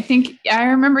 Okay. I think I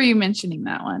remember you mentioning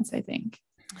that once, I think.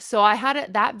 So I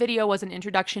had that video was an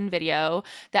introduction video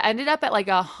that ended up at like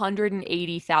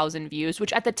 180,000 views,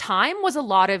 which at the time was a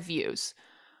lot of views.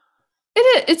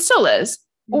 It still is.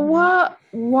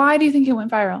 Why do you think it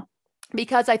went viral?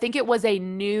 Because I think it was a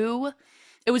new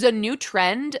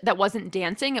trend that wasn't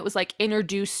dancing. It was like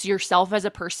introduce yourself as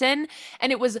a person.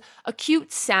 And it was a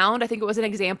cute sound. I think it was an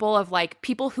example of like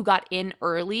people who got in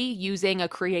early using a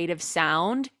creative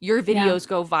sound, your videos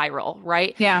go viral,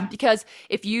 right? Yeah. Because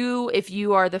if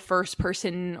you are the first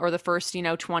person or the first,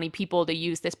 20 people to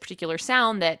use this particular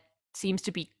sound that seems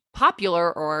to be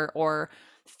popular or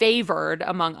favored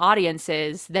among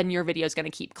audiences, then your video is going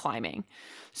to keep climbing.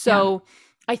 So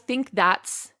I think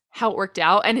that's how it worked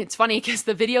out. And it's funny because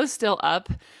the video's still up,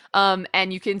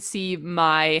 and you can see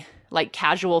my like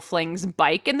casual flings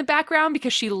bike in the background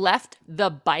because she left the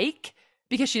bike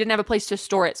because she didn't have a place to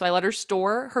store it. So I let her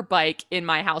store her bike in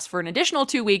my house for an additional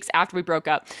 2 weeks after we broke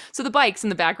up. So the bike's in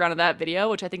the background of that video,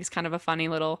 which I think is kind of a funny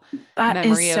little memory. That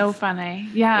is so funny.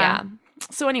 Yeah.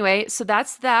 So anyway, so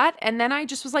that's that. And then I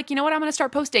just was like, you know what? I'm going to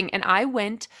start posting. And I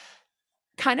went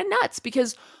kind of nuts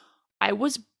because I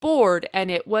was bored and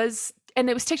it was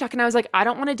TikTok. And I was like, I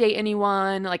don't want to date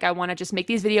anyone. Like, I want to just make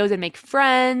these videos and make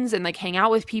friends and like hang out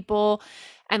with people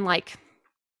and like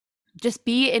just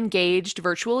be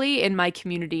virtually in my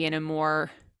community in a more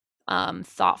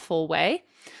thoughtful way.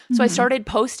 So I started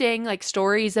posting like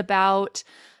stories about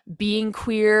being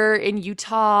queer in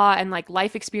Utah and like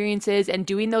life experiences and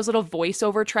doing those little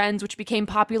voiceover trends, which became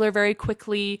popular very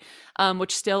quickly,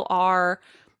 which still are.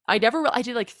 I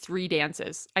did like 3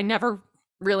 dances. I never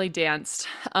really danced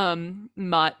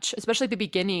much, especially at the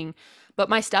beginning, but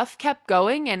my stuff kept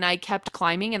going and I kept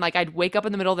climbing and like I'd wake up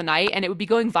in the middle of the night and it would be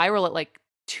going viral at like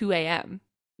 2 a.m.,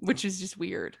 which is just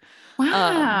weird.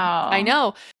 Wow. I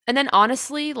know. And then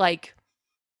honestly, like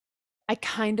I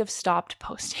kind of stopped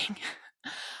posting.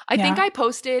 I think I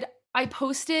posted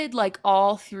like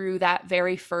all through that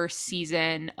very first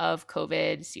season of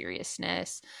COVID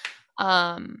seriousness.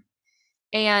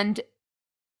 And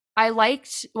I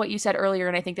liked what you said earlier,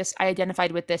 and I think I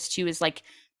identified with this too, is like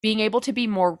being able to be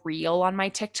more real on my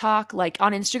TikTok. Like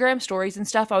on Instagram stories and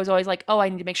stuff, I was always like, oh, I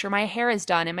need to make sure my hair is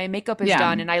done and my makeup is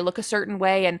done and I look a certain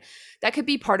way. And that could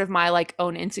be part of my like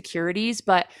own insecurities.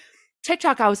 But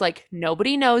TikTok, I was like,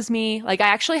 nobody knows me. Like I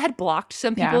actually had blocked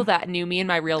some people that knew me in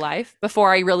my real life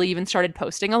before I really even started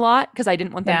posting a lot because I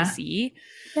didn't want them to see.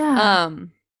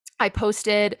 I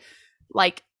posted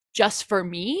like just for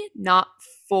me, not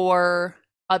for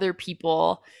other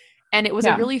people. And it was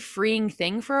a really freeing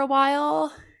thing for a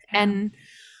while. And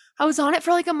I was on it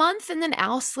for like a month and then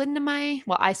I slid into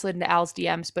Al's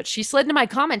DMs, but she slid into my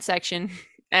comment section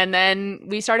and then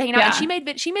we started hanging out and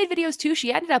she made videos too.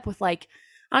 She ended up with like,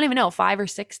 I don't even know, 5,000 or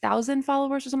 6,000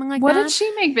 followers or something like that. What did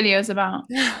she make videos about?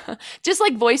 Just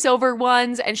like voiceover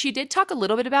ones. And she did talk a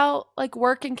little bit about like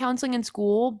work and counseling in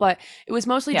school, but it was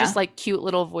mostly just like cute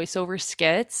little voiceover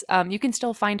skits. You can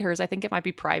still find hers. I think it might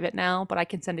be private now, but I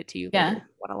can send it to you. Yeah.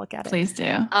 Want to look at it. Please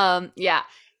do. Yeah.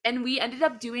 And we ended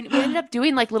up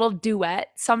doing like little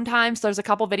duets sometimes. There's a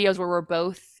couple videos where we're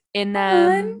both in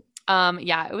them.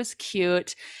 It was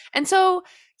cute. And so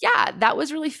yeah, that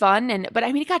was really fun. But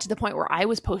I mean, it got to the point where I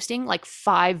was posting like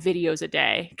 5 videos a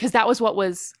day because that was what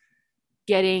was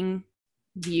getting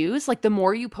views. Like the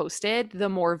more you posted, the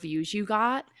more views you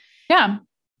got. Yeah.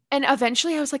 And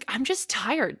eventually I was like, I'm just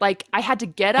tired. Like I had to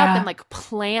get up and like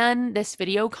plan this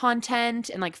video content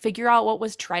and like figure out what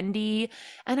was trendy.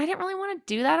 And I didn't really want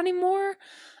to do that anymore.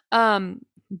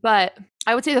 But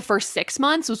I would say the first 6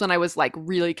 months was when I was like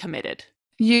really committed.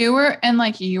 You were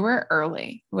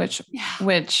early, which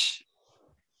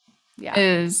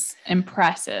is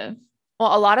impressive.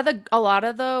 Well, a lot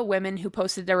of the women who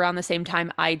posted around the same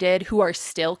time I did, who are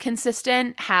still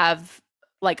consistent, have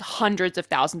like hundreds of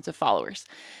thousands of followers.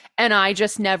 And I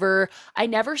never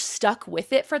stuck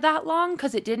with it for that long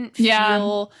because it didn't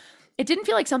feel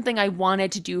like something I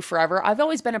wanted to do forever. I've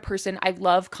always been a person, I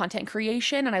love content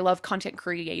creation and I love content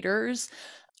creators.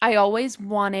 I always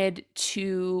wanted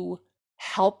to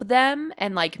help them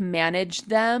and like manage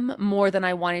them more than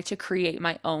I wanted to create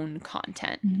my own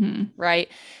content. Mm-hmm. Right.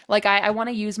 Like I want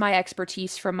to use my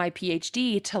expertise from my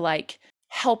PhD to like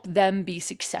help them be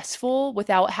successful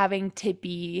without having to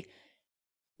be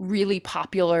really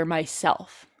popular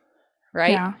myself.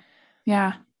 Right. Yeah.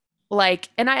 Yeah. Like,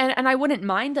 and I wouldn't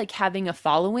mind like having a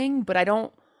following, but I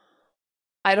don't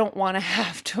want to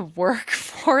have to work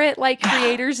for it like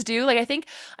creators do. Like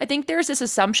I think there's this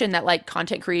assumption that like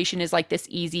content creation is like this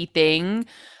easy thing.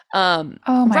 Oh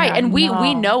my Right. God, And we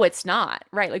no. know it's not,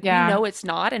 right? Like we Yeah. know it's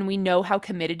not, and we know how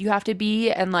committed you have to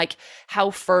be and like how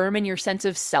firm in your sense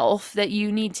of self that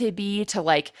you need to be to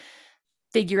like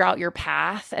figure out your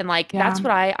path. And like Yeah. that's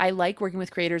what I like working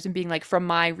with creators and being like, from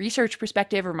my research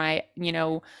perspective or my, you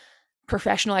know,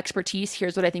 professional expertise,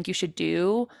 here's what I think you should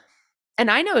do. And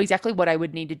I know exactly what I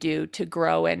would need to do to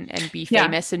grow and be Yeah.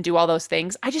 famous and do all those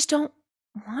things. I just don't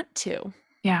want to,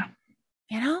 Yeah.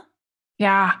 you know?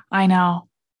 Yeah. I know.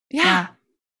 Yeah. Yeah.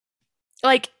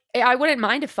 Like I wouldn't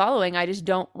mind a following. I just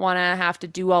don't want to have to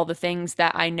do all the things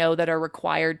that I know that are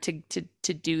required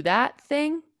to do that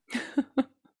thing.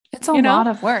 It's a You know? lot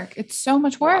of work. It's so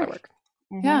much A lot of work. work.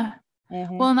 Mm-hmm. Yeah.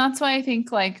 Mm-hmm. Well, and that's why I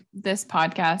think like this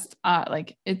podcast,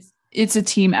 like it's a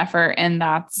team effort, and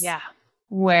that's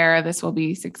where this will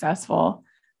be successful.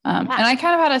 And I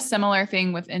kind of had a similar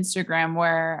thing with Instagram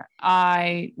where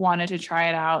I wanted to try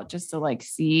it out just to like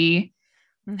see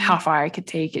how far I could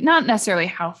take it. Not necessarily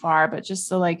how far, but just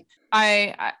so like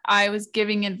I was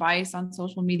giving advice on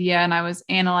social media, and I was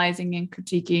analyzing and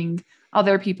critiquing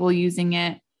other people using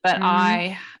it, but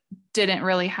I didn't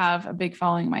really have a big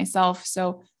following myself.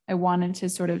 So I wanted to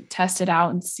sort of test it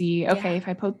out and see, okay, if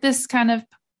I post this kind of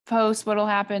post, what'll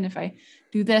happen? If I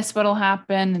do this, what'll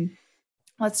happen? And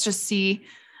let's just see.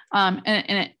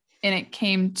 And it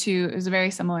came to, it was a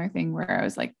very similar thing where I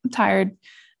was like, I'm tired,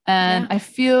 and I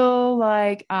feel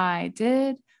like I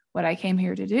did what I came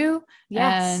here to do.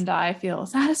 And I feel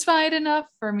satisfied enough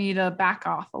for me to back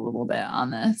off a little bit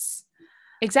on this.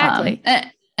 Exactly.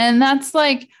 And that's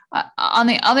like on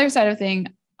the other side of thing,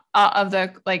 of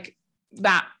the, like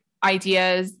that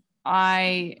idea is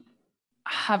I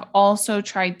have also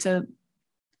tried to,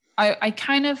 I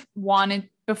kind of wanted,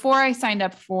 before I signed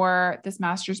up for this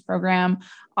master's program,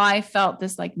 I felt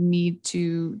this like need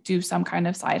to do some kind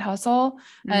of side hustle.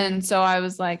 And so I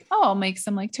was like, oh, I'll make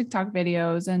some like TikTok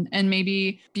videos and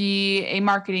maybe be a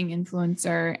marketing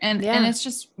influencer. And it's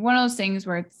just one of those things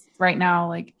where it's right now,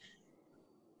 like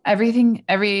everything,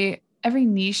 every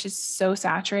niche is so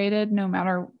saturated, no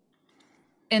matter,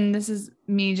 and this is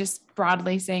me just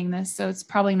broadly saying this, so it's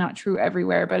probably not true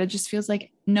everywhere, but it just feels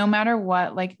like no matter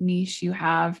what like niche you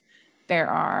have, there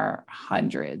are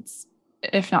hundreds,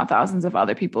 if not thousands of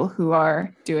other people who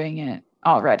are doing it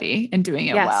already and doing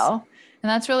it well. And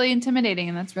that's really intimidating,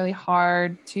 and that's really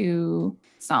hard to,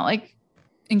 it's not like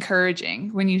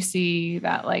encouraging when you see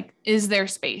that, like, is there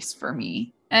space for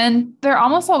me? And there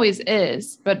almost always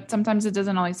is, but sometimes it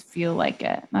doesn't always feel like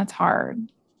it. That's hard.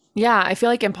 Yeah, I feel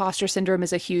like imposter syndrome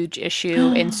is a huge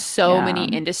issue in so many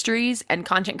industries, and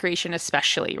content creation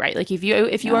especially, right? Like if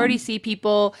you already see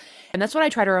people, and that's what I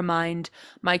try to remind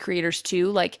my creators too,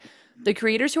 like the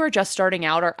creators who are just starting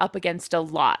out are up against a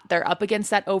lot. They're up against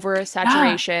that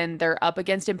oversaturation, they're up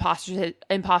against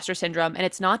imposter syndrome, and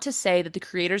it's not to say that the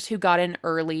creators who got in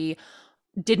early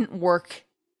didn't work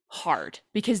hard,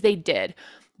 because they did.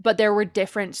 But there were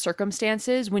different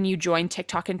circumstances when you join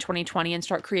TikTok in 2020 and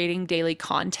start creating daily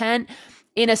content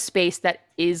in a space that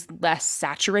is less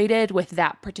saturated with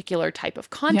that particular type of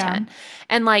content.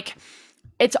 And like,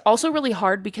 it's also really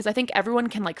hard because I think everyone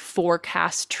can like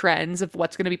forecast trends of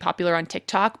what's going to be popular on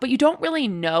TikTok, but you don't really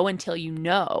know until you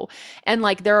know. And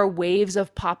like, there are waves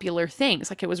of popular things.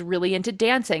 Like it was really into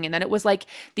dancing, and then it was like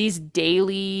these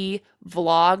daily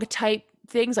vlog type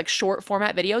things, like short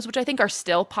format videos, which I think are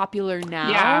still popular now.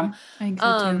 Yeah, I think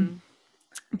so too.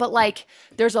 But like,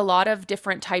 there's a lot of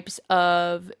different types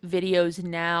of videos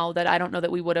now that I don't know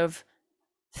that we would have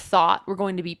thought were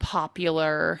going to be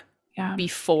popular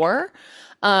before.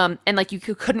 And like, you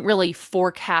couldn't really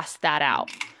forecast that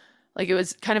out. Like it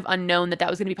was kind of unknown that that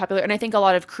was going to be popular. And I think a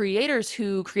lot of creators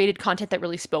who created content that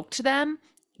really spoke to them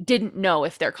didn't know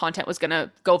if their content was going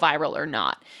to go viral or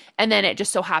not. And then it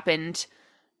just so happened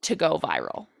to go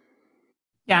viral.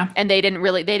 And they didn't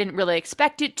really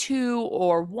expect it to,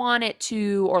 or want it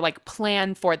to, or like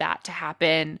plan for that to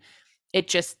happen. It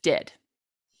just did.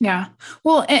 Yeah.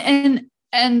 Well, and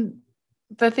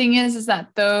the thing is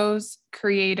that those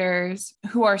creators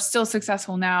who are still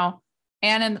successful now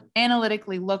and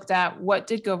analytically looked at what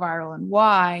did go viral and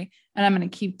why, and I'm going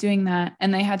to keep doing that.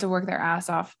 And they had to work their ass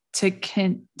off to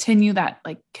continue that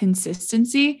like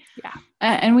consistency. Yeah.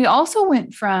 And we also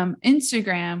went from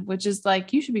Instagram, which is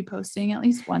like, you should be posting at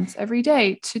least once every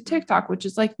day, to TikTok, which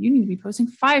is like, you need to be posting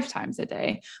 5 times a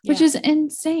day, which is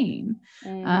insane.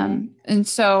 And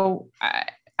so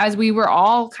as we were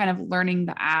all kind of learning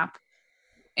the app,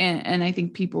 and I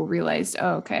think people realized,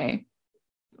 oh, okay,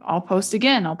 I'll post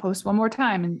again. I'll post one more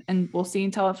time and we'll see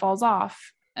until it falls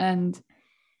off. And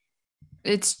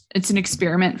it's an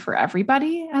experiment for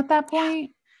everybody at that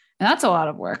point. And that's a lot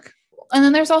of work. And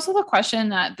then there's also the question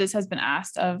that this has been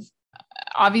asked of,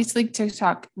 obviously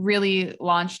TikTok really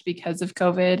launched because of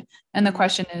COVID. And the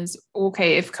question is,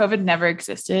 okay, if COVID never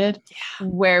existed,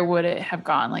 where would it have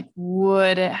gone? Like,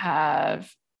 would it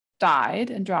have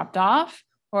died and dropped off?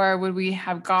 Or would we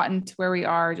have gotten to where we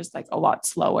are just like a lot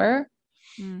slower?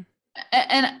 And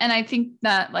I think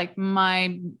that like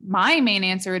my main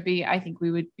answer would be, I think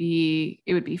it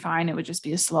would be fine. It would just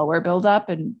be a slower buildup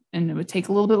and it would take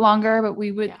a little bit longer, but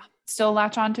we would still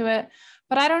latch onto it.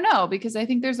 But I don't know, because I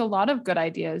think there's a lot of good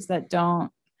ideas there's a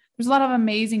lot of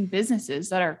amazing businesses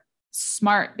that are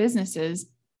smart businesses,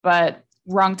 but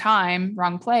wrong time,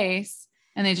 wrong place,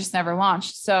 and they just never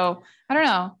launched. So I don't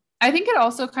know. I think it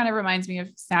also kind of reminds me of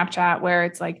Snapchat, where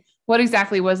it's like, what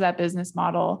exactly was that business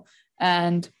model?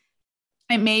 And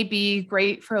it may be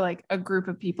great for like a group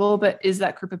of people, but is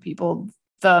that group of people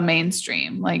the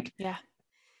mainstream? Like,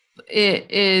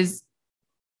 it is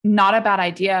not a bad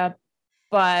idea,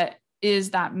 but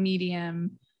is that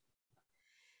medium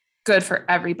good for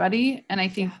everybody? And I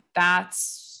think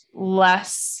that's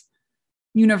less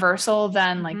universal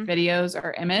than like videos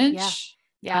or image.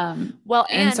 Well,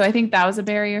 and so I think that was a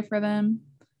barrier for them.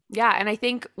 Yeah. And I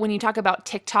think when you talk about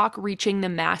TikTok reaching the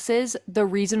masses, the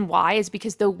reason why is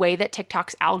because the way that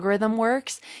TikTok's algorithm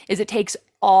works is it takes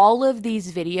all of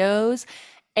these videos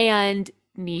and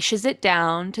niches it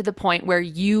down to the point where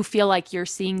you feel like you're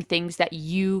seeing things that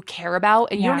you care about,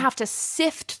 and you don't have to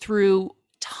sift through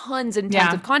tons and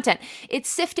tons of content. It's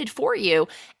sifted for you.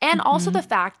 And also the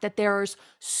fact that there's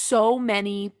so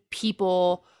many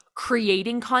people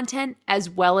creating content as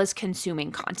well as consuming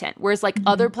content. Whereas like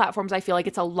other platforms, I feel like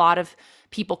it's a lot of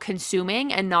people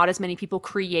consuming and not as many people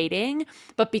creating.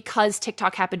 But because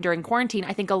TikTok happened during quarantine,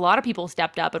 I think a lot of people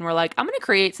stepped up and were like, I'm going to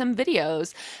create some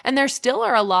videos. And there still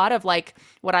are a lot of like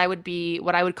what I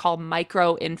would call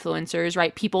micro influencers,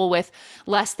 right? People with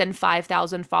less than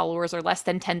 5,000 followers or less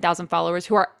than 10,000 followers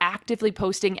who are actively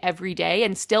posting every day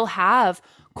and still have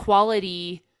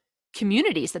quality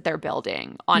communities that they're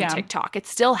building on TikTok. It's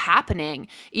still happening,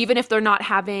 even if they're not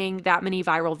having that many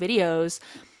viral videos.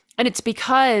 And it's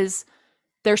because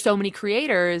there's so many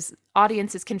creators,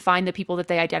 audiences can find the people that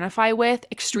they identify with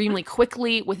extremely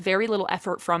quickly with very little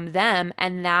effort from them.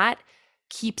 And that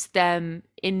keeps them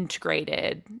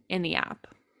integrated in the app.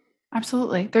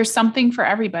 Absolutely. There's something for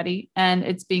everybody, and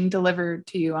it's being delivered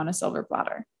to you on a silver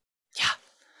platter.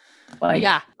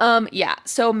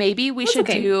 So maybe we should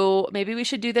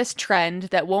do this trend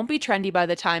that won't be trendy by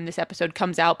the time this episode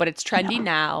comes out, but it's trendy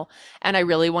now, and I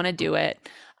really want to do it.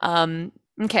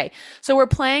 Okay. So we're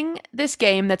playing this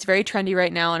game that's very trendy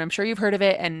right now, and I'm sure you've heard of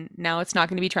it, and now it's not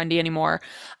going to be trendy anymore.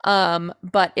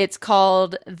 But it's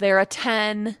called They're a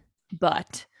 10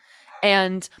 But.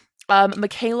 And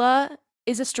Mikayla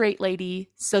is a straight lady,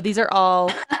 so these are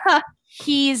all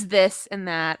he's this and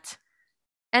that.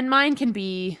 And mine can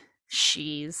be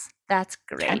she's. That's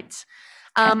great.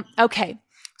 Okay.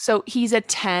 So he's a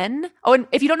 10. Oh, and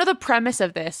if you don't know the premise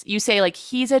of this, you say like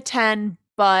he's a 10,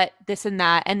 but this and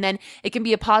that. And then it can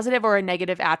be a positive or a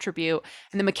negative attribute.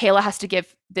 And then Mikayla has to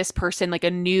give this person like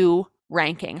a new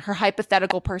ranking, her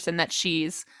hypothetical person that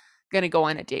she's going to go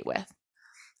on a date with.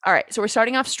 All right. So we're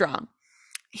starting off strong.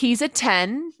 He's a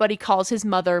 10, but he calls his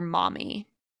mother mommy.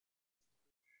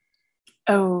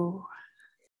 Oh,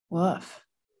 woof.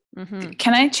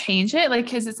 Can I change it?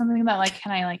 Like, is it something that like,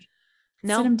 can I like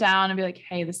sit him down and be like,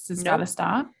 hey, this has got to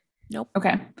stop? Nope.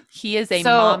 Okay. He is a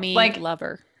mommy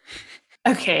lover.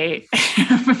 Okay.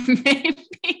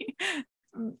 Maybe.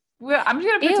 Well, I'm just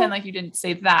going to pretend like you didn't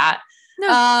say that.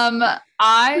 No.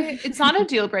 It's not a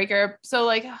deal breaker. So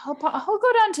like, I'll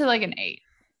go down to like an 8.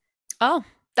 Oh,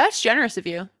 that's generous of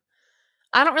you.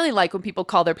 I don't really like when people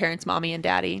call their parents mommy and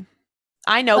daddy.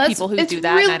 I know people who do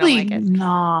that, and I don't like it.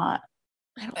 Not.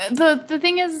 The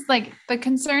thing is, like, the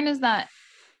concern is that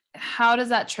how does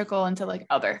that trickle into like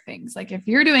other things? Like, if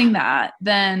you're doing that,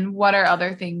 then what are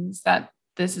other things that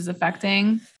this is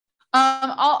affecting?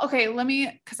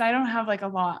 Because I don't have like a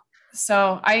lot.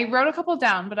 So I wrote a couple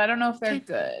down, but I don't know if they're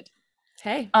good.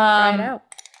 Hey, try it out.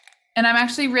 And I'm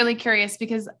actually really curious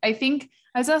because I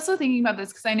was also thinking about this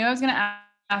because I knew I was going to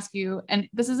ask you, and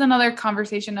this is another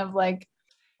conversation of like,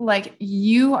 like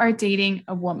you are dating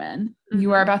a woman,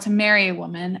 you are about to marry a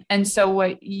woman. And so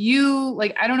what you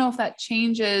like, I don't know if that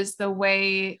changes the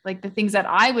way, like the things that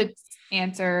I would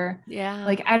answer. Yeah.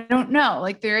 Like, I don't know,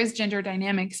 like there is gender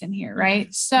dynamics in here.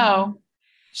 Right. So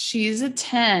she's a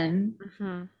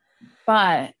 10,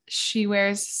 but she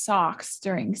wears socks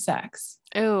during sex.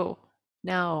 Oh,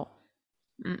 no.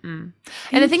 And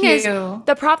the thing is,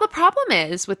 the problem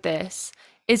is with this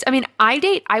is, I mean,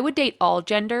 I would date all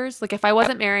genders. Like if I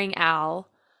wasn't marrying Al,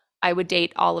 I would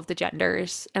date all of the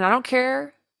genders. And I don't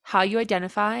care how you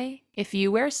identify. If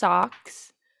you wear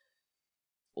socks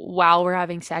while we're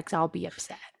having sex, I'll be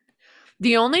upset.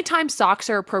 The only time socks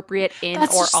are appropriate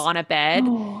on a bed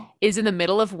is in the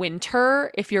middle of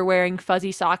winter if you're wearing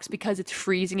fuzzy socks because it's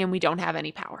freezing and we don't have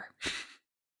any power.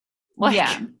 Like,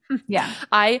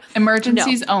 yeah.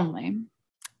 Emergencies only.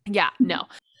 Yeah, no.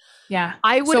 Yeah.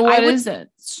 So what is it?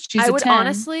 She's a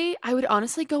 10. I would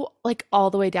honestly go like all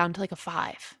the way down to like a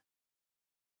 5.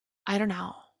 I don't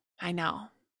know. I know.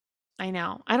 I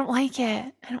don't like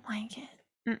it.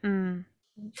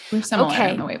 We're similar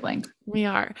on the wavelength. We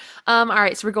are. All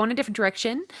right, so we're going a different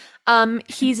direction.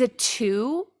 He's a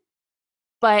 2,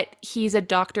 but he's a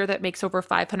doctor that makes over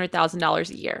 $500,000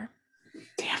 a year.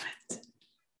 Damn it.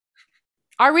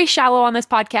 Are we shallow on this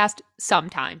podcast?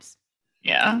 Sometimes.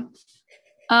 Yeah.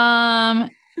 2's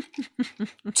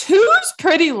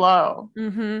pretty low.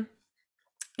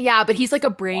 Yeah, but he's like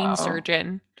a brain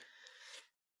surgeon.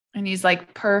 And he's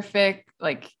like perfect.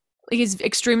 Like he's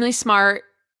extremely smart.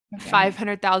 Okay.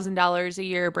 $500,000 a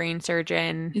year brain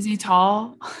surgeon. Is he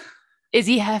tall? Is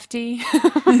he hefty?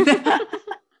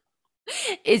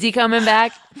 Is he coming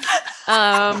back?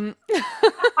 Gen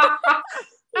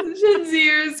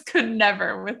Zers could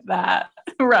never with that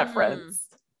reference.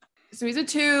 So he's a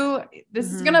 2.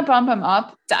 This is going to bump him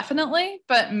up, definitely,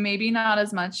 but maybe not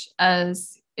as much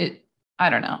as it. I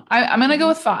don't know. I'm going to go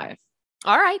with 5.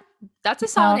 All right. That's a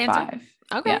solid answer.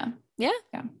 5. Okay. Yeah.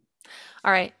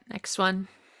 All right. Next one.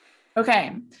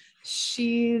 Okay.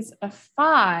 She's a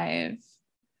 5,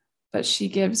 but she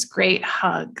gives great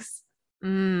hugs.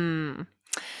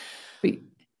 Wait.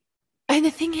 And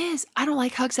the thing is, I don't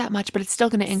like hugs that much, but it's still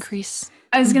going to increase.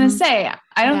 I was going to say,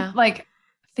 I don't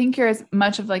think you're as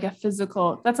much of like a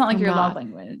physical, that's not like your love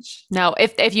language. No,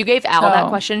 if you gave Al that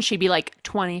question, she'd be like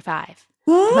 25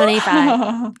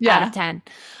 out of 10.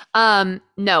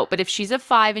 No, but if she's a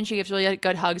 5 and she gives really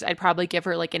good hugs, I'd probably give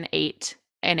her like an 8,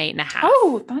 an 8.5.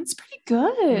 Oh, that's pretty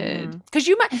good. Because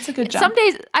you might, that's a good job. Some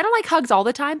days, I don't like hugs all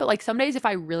the time, but like some days if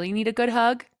I really need a good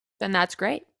hug, then that's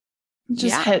great. It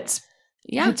just hits.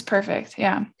 Yeah. It's perfect.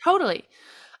 Yeah. Totally.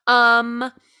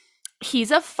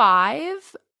 He's a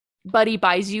 5, but he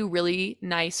buys you really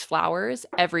nice flowers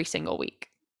every single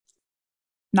week.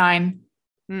 9.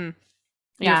 Are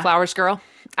you a flowers girl?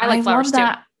 I like flowers too.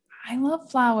 I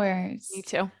love flowers. Me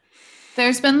too.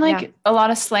 There's been like a lot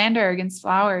of slander against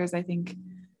flowers, I think,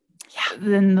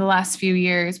 in the last few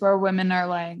years where women are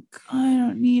like, I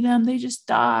don't need them. They just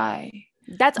die.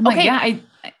 That's okay. Like,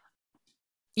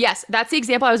 yes, that's the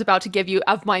example I was about to give you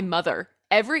of my mother.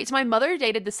 So my mother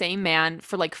dated the same man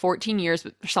for like 14 years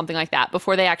or something like that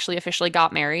before they actually officially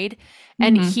got married.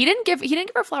 And he didn't give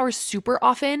her flowers super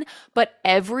often, but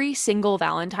every single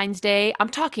Valentine's Day, I'm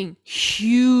talking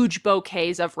huge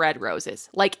bouquets of red roses,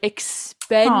 like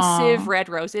expensive red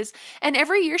roses. And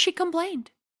every year she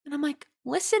complained. And I'm like,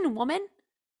 listen, woman,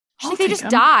 she's like, they just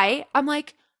die. I'm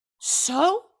like,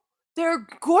 so? They're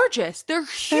gorgeous. They're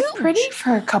huge. They're pretty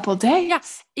for a couple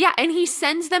days. Yeah. And he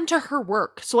sends them to her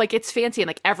work. So like it's fancy and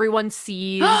like everyone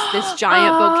sees this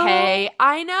giant bouquet.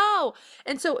 I know.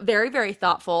 And so very, very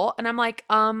thoughtful. And I'm like,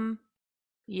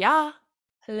 yeah.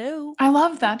 Hello. I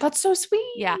love that. That's so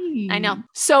sweet. Yeah, I know.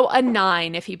 So a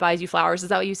 9 if he buys you flowers. Is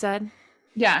that what you said?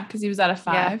 Yeah, because he was at a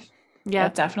 5. Yeah.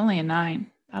 Definitely a 9.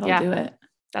 That'll do it.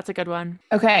 That's a good one.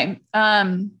 Okay.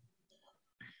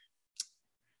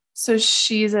 So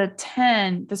she's a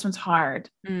 10. This one's hard.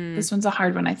 This one's a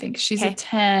hard one, I think. She's a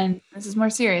 10. This is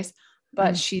more serious,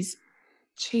 but she's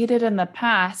cheated in the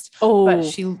past. But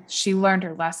she learned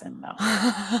her lesson though.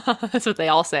 That's what they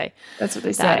all say. That's what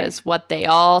they say. That is what they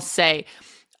all say.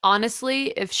 Honestly,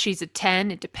 if she's a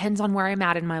 10, it depends on where I'm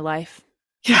at in my life.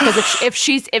 Because if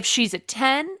she's a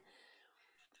 10,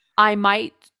 I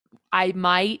might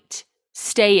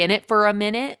stay in it for a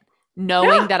minute,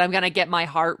 knowing that I'm going to get my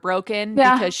heart broken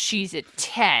because she's a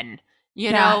 10,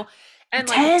 you know? And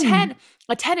like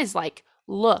a 10 is like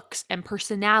looks and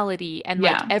personality and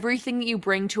like everything that you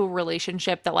bring to a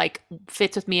relationship that like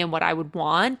fits with me and what I would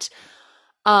want.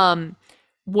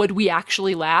 Would we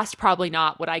actually last? Probably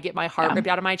not. Would I get my heart ripped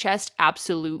out of my chest?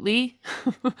 Absolutely.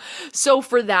 So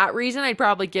for that reason, I'd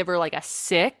probably give her like a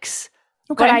 6.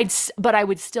 Okay. But I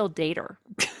would still date her.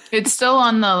 It's still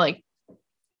on the like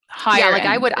higher. Yeah, like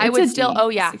end. I would still.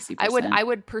 60%. I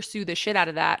would pursue the shit out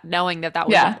of that, knowing that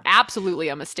was absolutely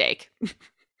a mistake.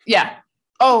 Yeah.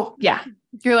 Oh yeah.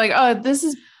 You're like, oh, this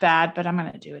is bad, but I'm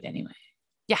gonna do it anyway.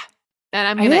 Yeah, and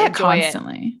I'm gonna enjoy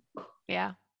constantly.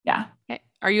 Yeah. Yeah. Okay.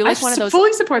 Are you like one of those?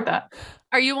 Fully support that.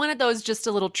 Are you one of those just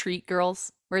a little treat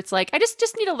girls where it's like, I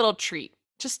just need a little treat.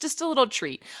 Just a little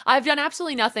treat. I've done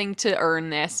absolutely nothing to earn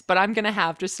this, but I'm gonna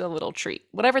have just a little treat,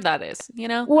 whatever that is. You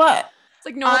know what? It's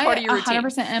like normal part of your routine.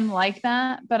 100% am like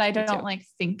that, but I don't like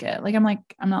think it. Like I'm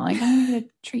not like I'm gonna get a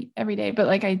treat every day, but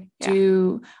like I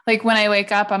do. Like when I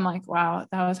wake up, I'm like, wow,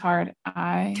 that was hard.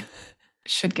 I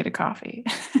should get a coffee.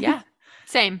 Yeah,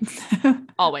 same.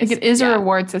 Always. Like it is a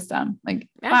reward system. Like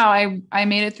wow, I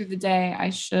made it through the day. I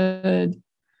should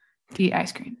eat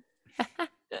ice cream.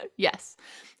 Yes.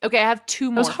 Okay, I have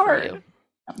 2 more for you.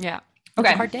 Yeah. Okay.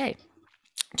 It's a hard day.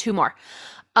 2 more.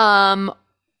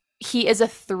 He is a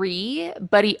 3,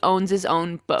 but he owns his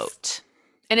own boat.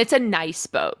 And it's a nice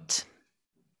boat.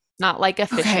 Not like a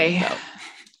fishing boat.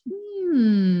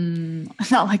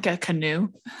 Not like a canoe.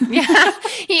 Yeah.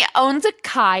 He owns a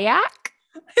kayak.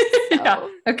 So. Yeah.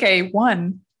 Okay,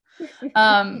 1.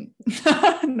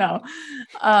 No.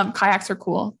 Kayaks are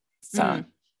cool. So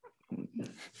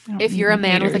if you're a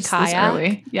man with a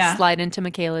kayak, slide into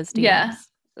Mikayla's DMs. Yeah.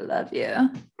 Love you.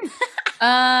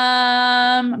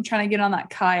 I'm trying to get on that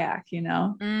kayak,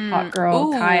 hot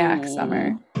girl kayak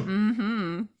summer.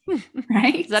 Mm-hmm.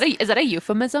 Right? Is that a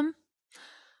euphemism?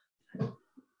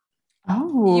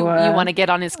 Oh, you want to get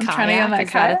on his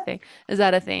kayak? Is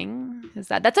that a thing?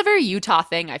 That's a very Utah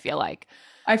thing? I feel like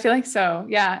so.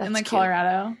 Yeah, that's in like cute.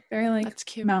 Colorado, very like that's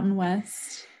cute. Mountain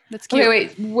West. That's cute. Okay,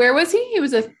 wait, where was he? He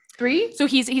was a 3. So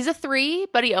he's a 3,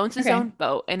 but he owns his own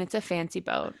boat, and it's a fancy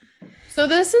boat. So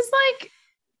this is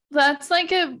that's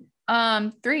like a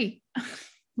 3.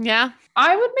 Yeah.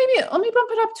 I would let me bump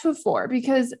it up to a 4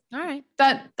 because all right.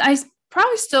 That I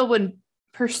probably still wouldn't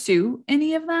pursue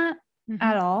any of that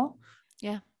at all.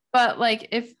 Yeah. But like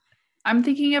if I'm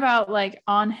thinking about like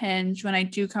on Hinge, when I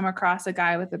do come across a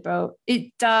guy with a boat,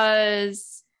 it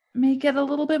does make it a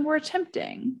little bit more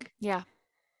tempting. Yeah.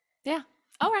 Yeah.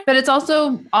 All right. But it's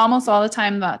also almost all the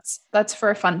time that's for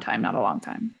a fun time, not a long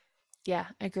time. Yeah,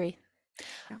 I agree.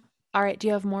 Yeah. All right. Do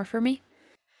you have more for me?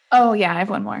 Oh yeah, I have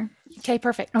 1 more. Okay,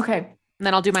 perfect. Okay. And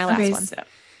then I'll do my last one. So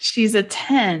she's a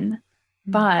 10,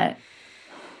 but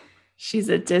she's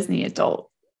a Disney adult.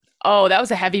 Oh, that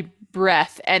was a heavy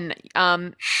breath. And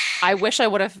I wish I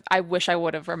would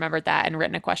have remembered that and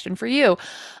written a question for you.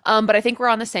 But I think we're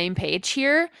on the same page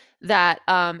here that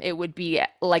it would be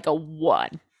like a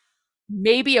 1.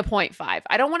 Maybe a 0.5.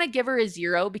 I don't want to give her a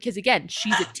 0 because again,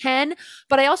 she's a 10,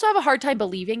 but I also have a hard time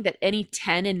believing that any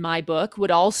 10 in my book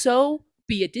would also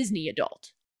be a Disney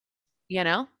adult,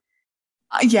 Yeah.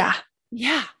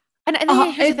 Yeah. And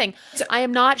here's the thing. I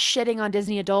am not shitting on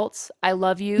Disney adults. I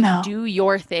love you. No. Do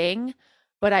your thing.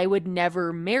 But I would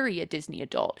never marry a Disney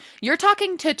adult. You're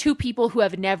talking to 2 people who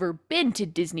have never been to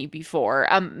Disney before.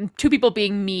 2 people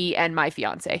being me and my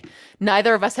fiance.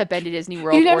 Neither of us have been to Disney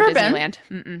World or Disneyland.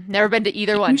 Never been to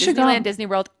either one. Disneyland, Disney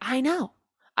World. I know.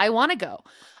 I want to go.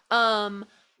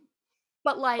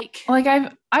 But like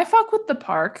I fuck with the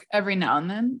park every now and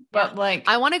then, but like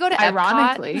I want to go to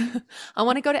ironically, Epcot. I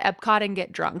want to go to Epcot and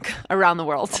get drunk around the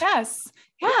world. Yes.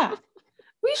 Yeah.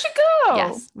 We should go.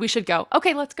 Yes, we should go.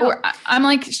 Okay, let's go. I'm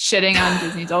like shitting on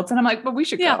Disney adults and I'm like, but we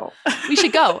should go. We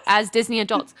should go as Disney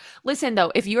adults. Listen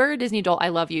though, if you're a Disney adult, I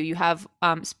love you. You have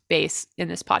space in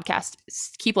this podcast.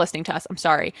 Keep listening to us. I'm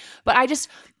sorry. But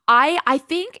I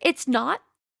think it's not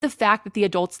the fact that the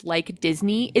adults like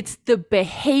Disney, it's the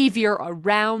behavior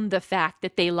around the fact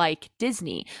that they like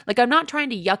Disney. Like I'm not trying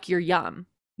to yuck your yum,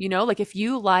 like if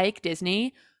you like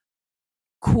Disney,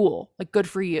 cool, like good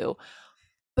for you.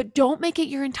 But don't make it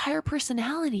your entire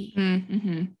personality.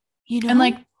 Mm-hmm. And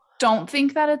like, don't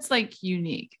think that it's like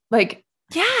unique. Like,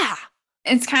 yeah,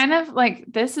 it's kind of like,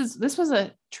 this was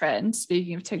a trend.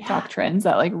 Speaking of TikTok trends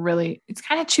that like really, it's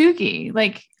kind of chuggy.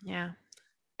 Like,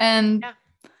 and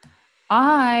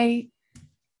I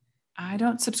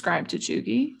don't subscribe to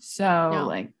chuggy.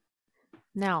 So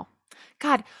no,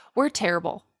 God, we're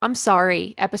terrible. I'm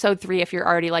sorry. Episode 3, if you're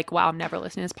already like, wow, I'm never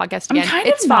listening to this podcast again.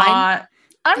 It's fine.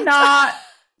 I'm not.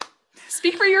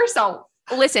 Speak for yourself.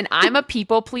 Listen, I'm a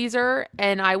people pleaser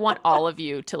and I want all of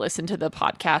you to listen to the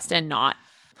podcast and not.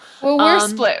 Well, we're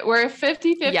split. We're a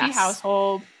 50-50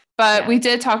 household, but we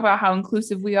did talk about how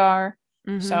inclusive we are.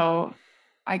 Mm-hmm. So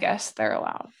I guess they're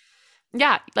allowed.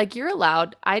 Yeah, like you're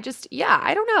allowed. I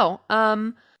don't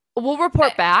know. We'll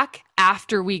report back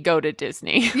after we go to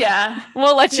Disney. Yeah.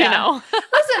 We'll let you know.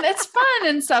 Listen, it's fun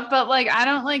and stuff, but like I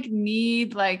don't like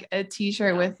need like a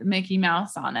t-shirt with Mickey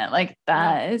Mouse on it. Like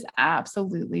that is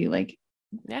absolutely like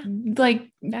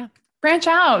branch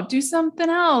out, do something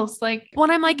else. Like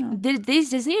when I'm like, these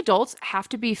Disney adults have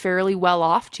to be fairly well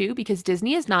off too, because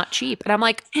Disney is not cheap. And I'm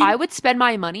like, I would spend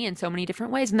my money in so many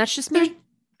different ways. And that's just me.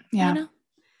 Yeah. You know?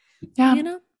 Yeah. You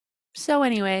know? So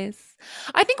anyways,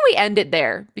 I think we end it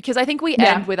there because I think we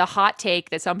end with a hot take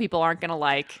that some people aren't going to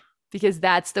like, because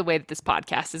that's the way that this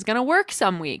podcast is going to work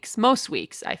some weeks. Most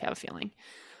weeks, I have a feeling.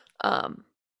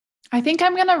 I think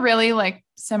I'm going to really like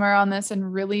simmer on this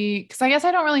and really, because I guess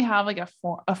I don't really have like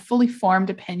a fully formed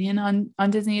opinion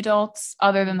on Disney adults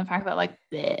other than the fact that like,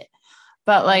 bleh.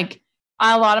 But like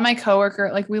a lot of my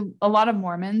coworker, like a lot of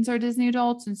Mormons are Disney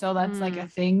adults. And so that's like a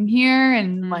thing here.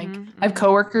 And like I have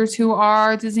coworkers who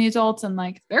are Disney adults and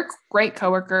like, they're great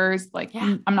coworkers. Like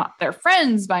I'm not their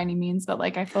friends by any means, but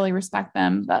like, I fully respect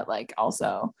them. But like,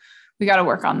 also we got to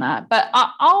work on that, but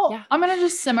I'm going to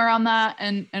just simmer on that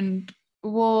and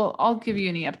I'll give you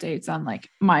any updates on like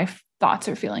my thoughts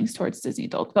or feelings towards Disney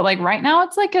adults. But like right now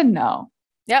it's like a no.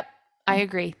 Yep. I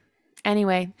agree.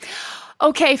 Anyway.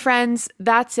 Okay, friends,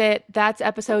 that's it. That's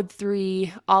episode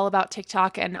 3, all about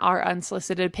TikTok and our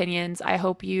unsolicited opinions. I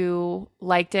hope you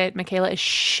liked it. Mikayla is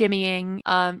shimmying.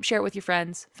 Share it with your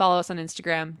friends. Follow us on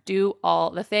Instagram. Do all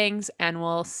the things, and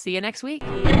we'll see you next week.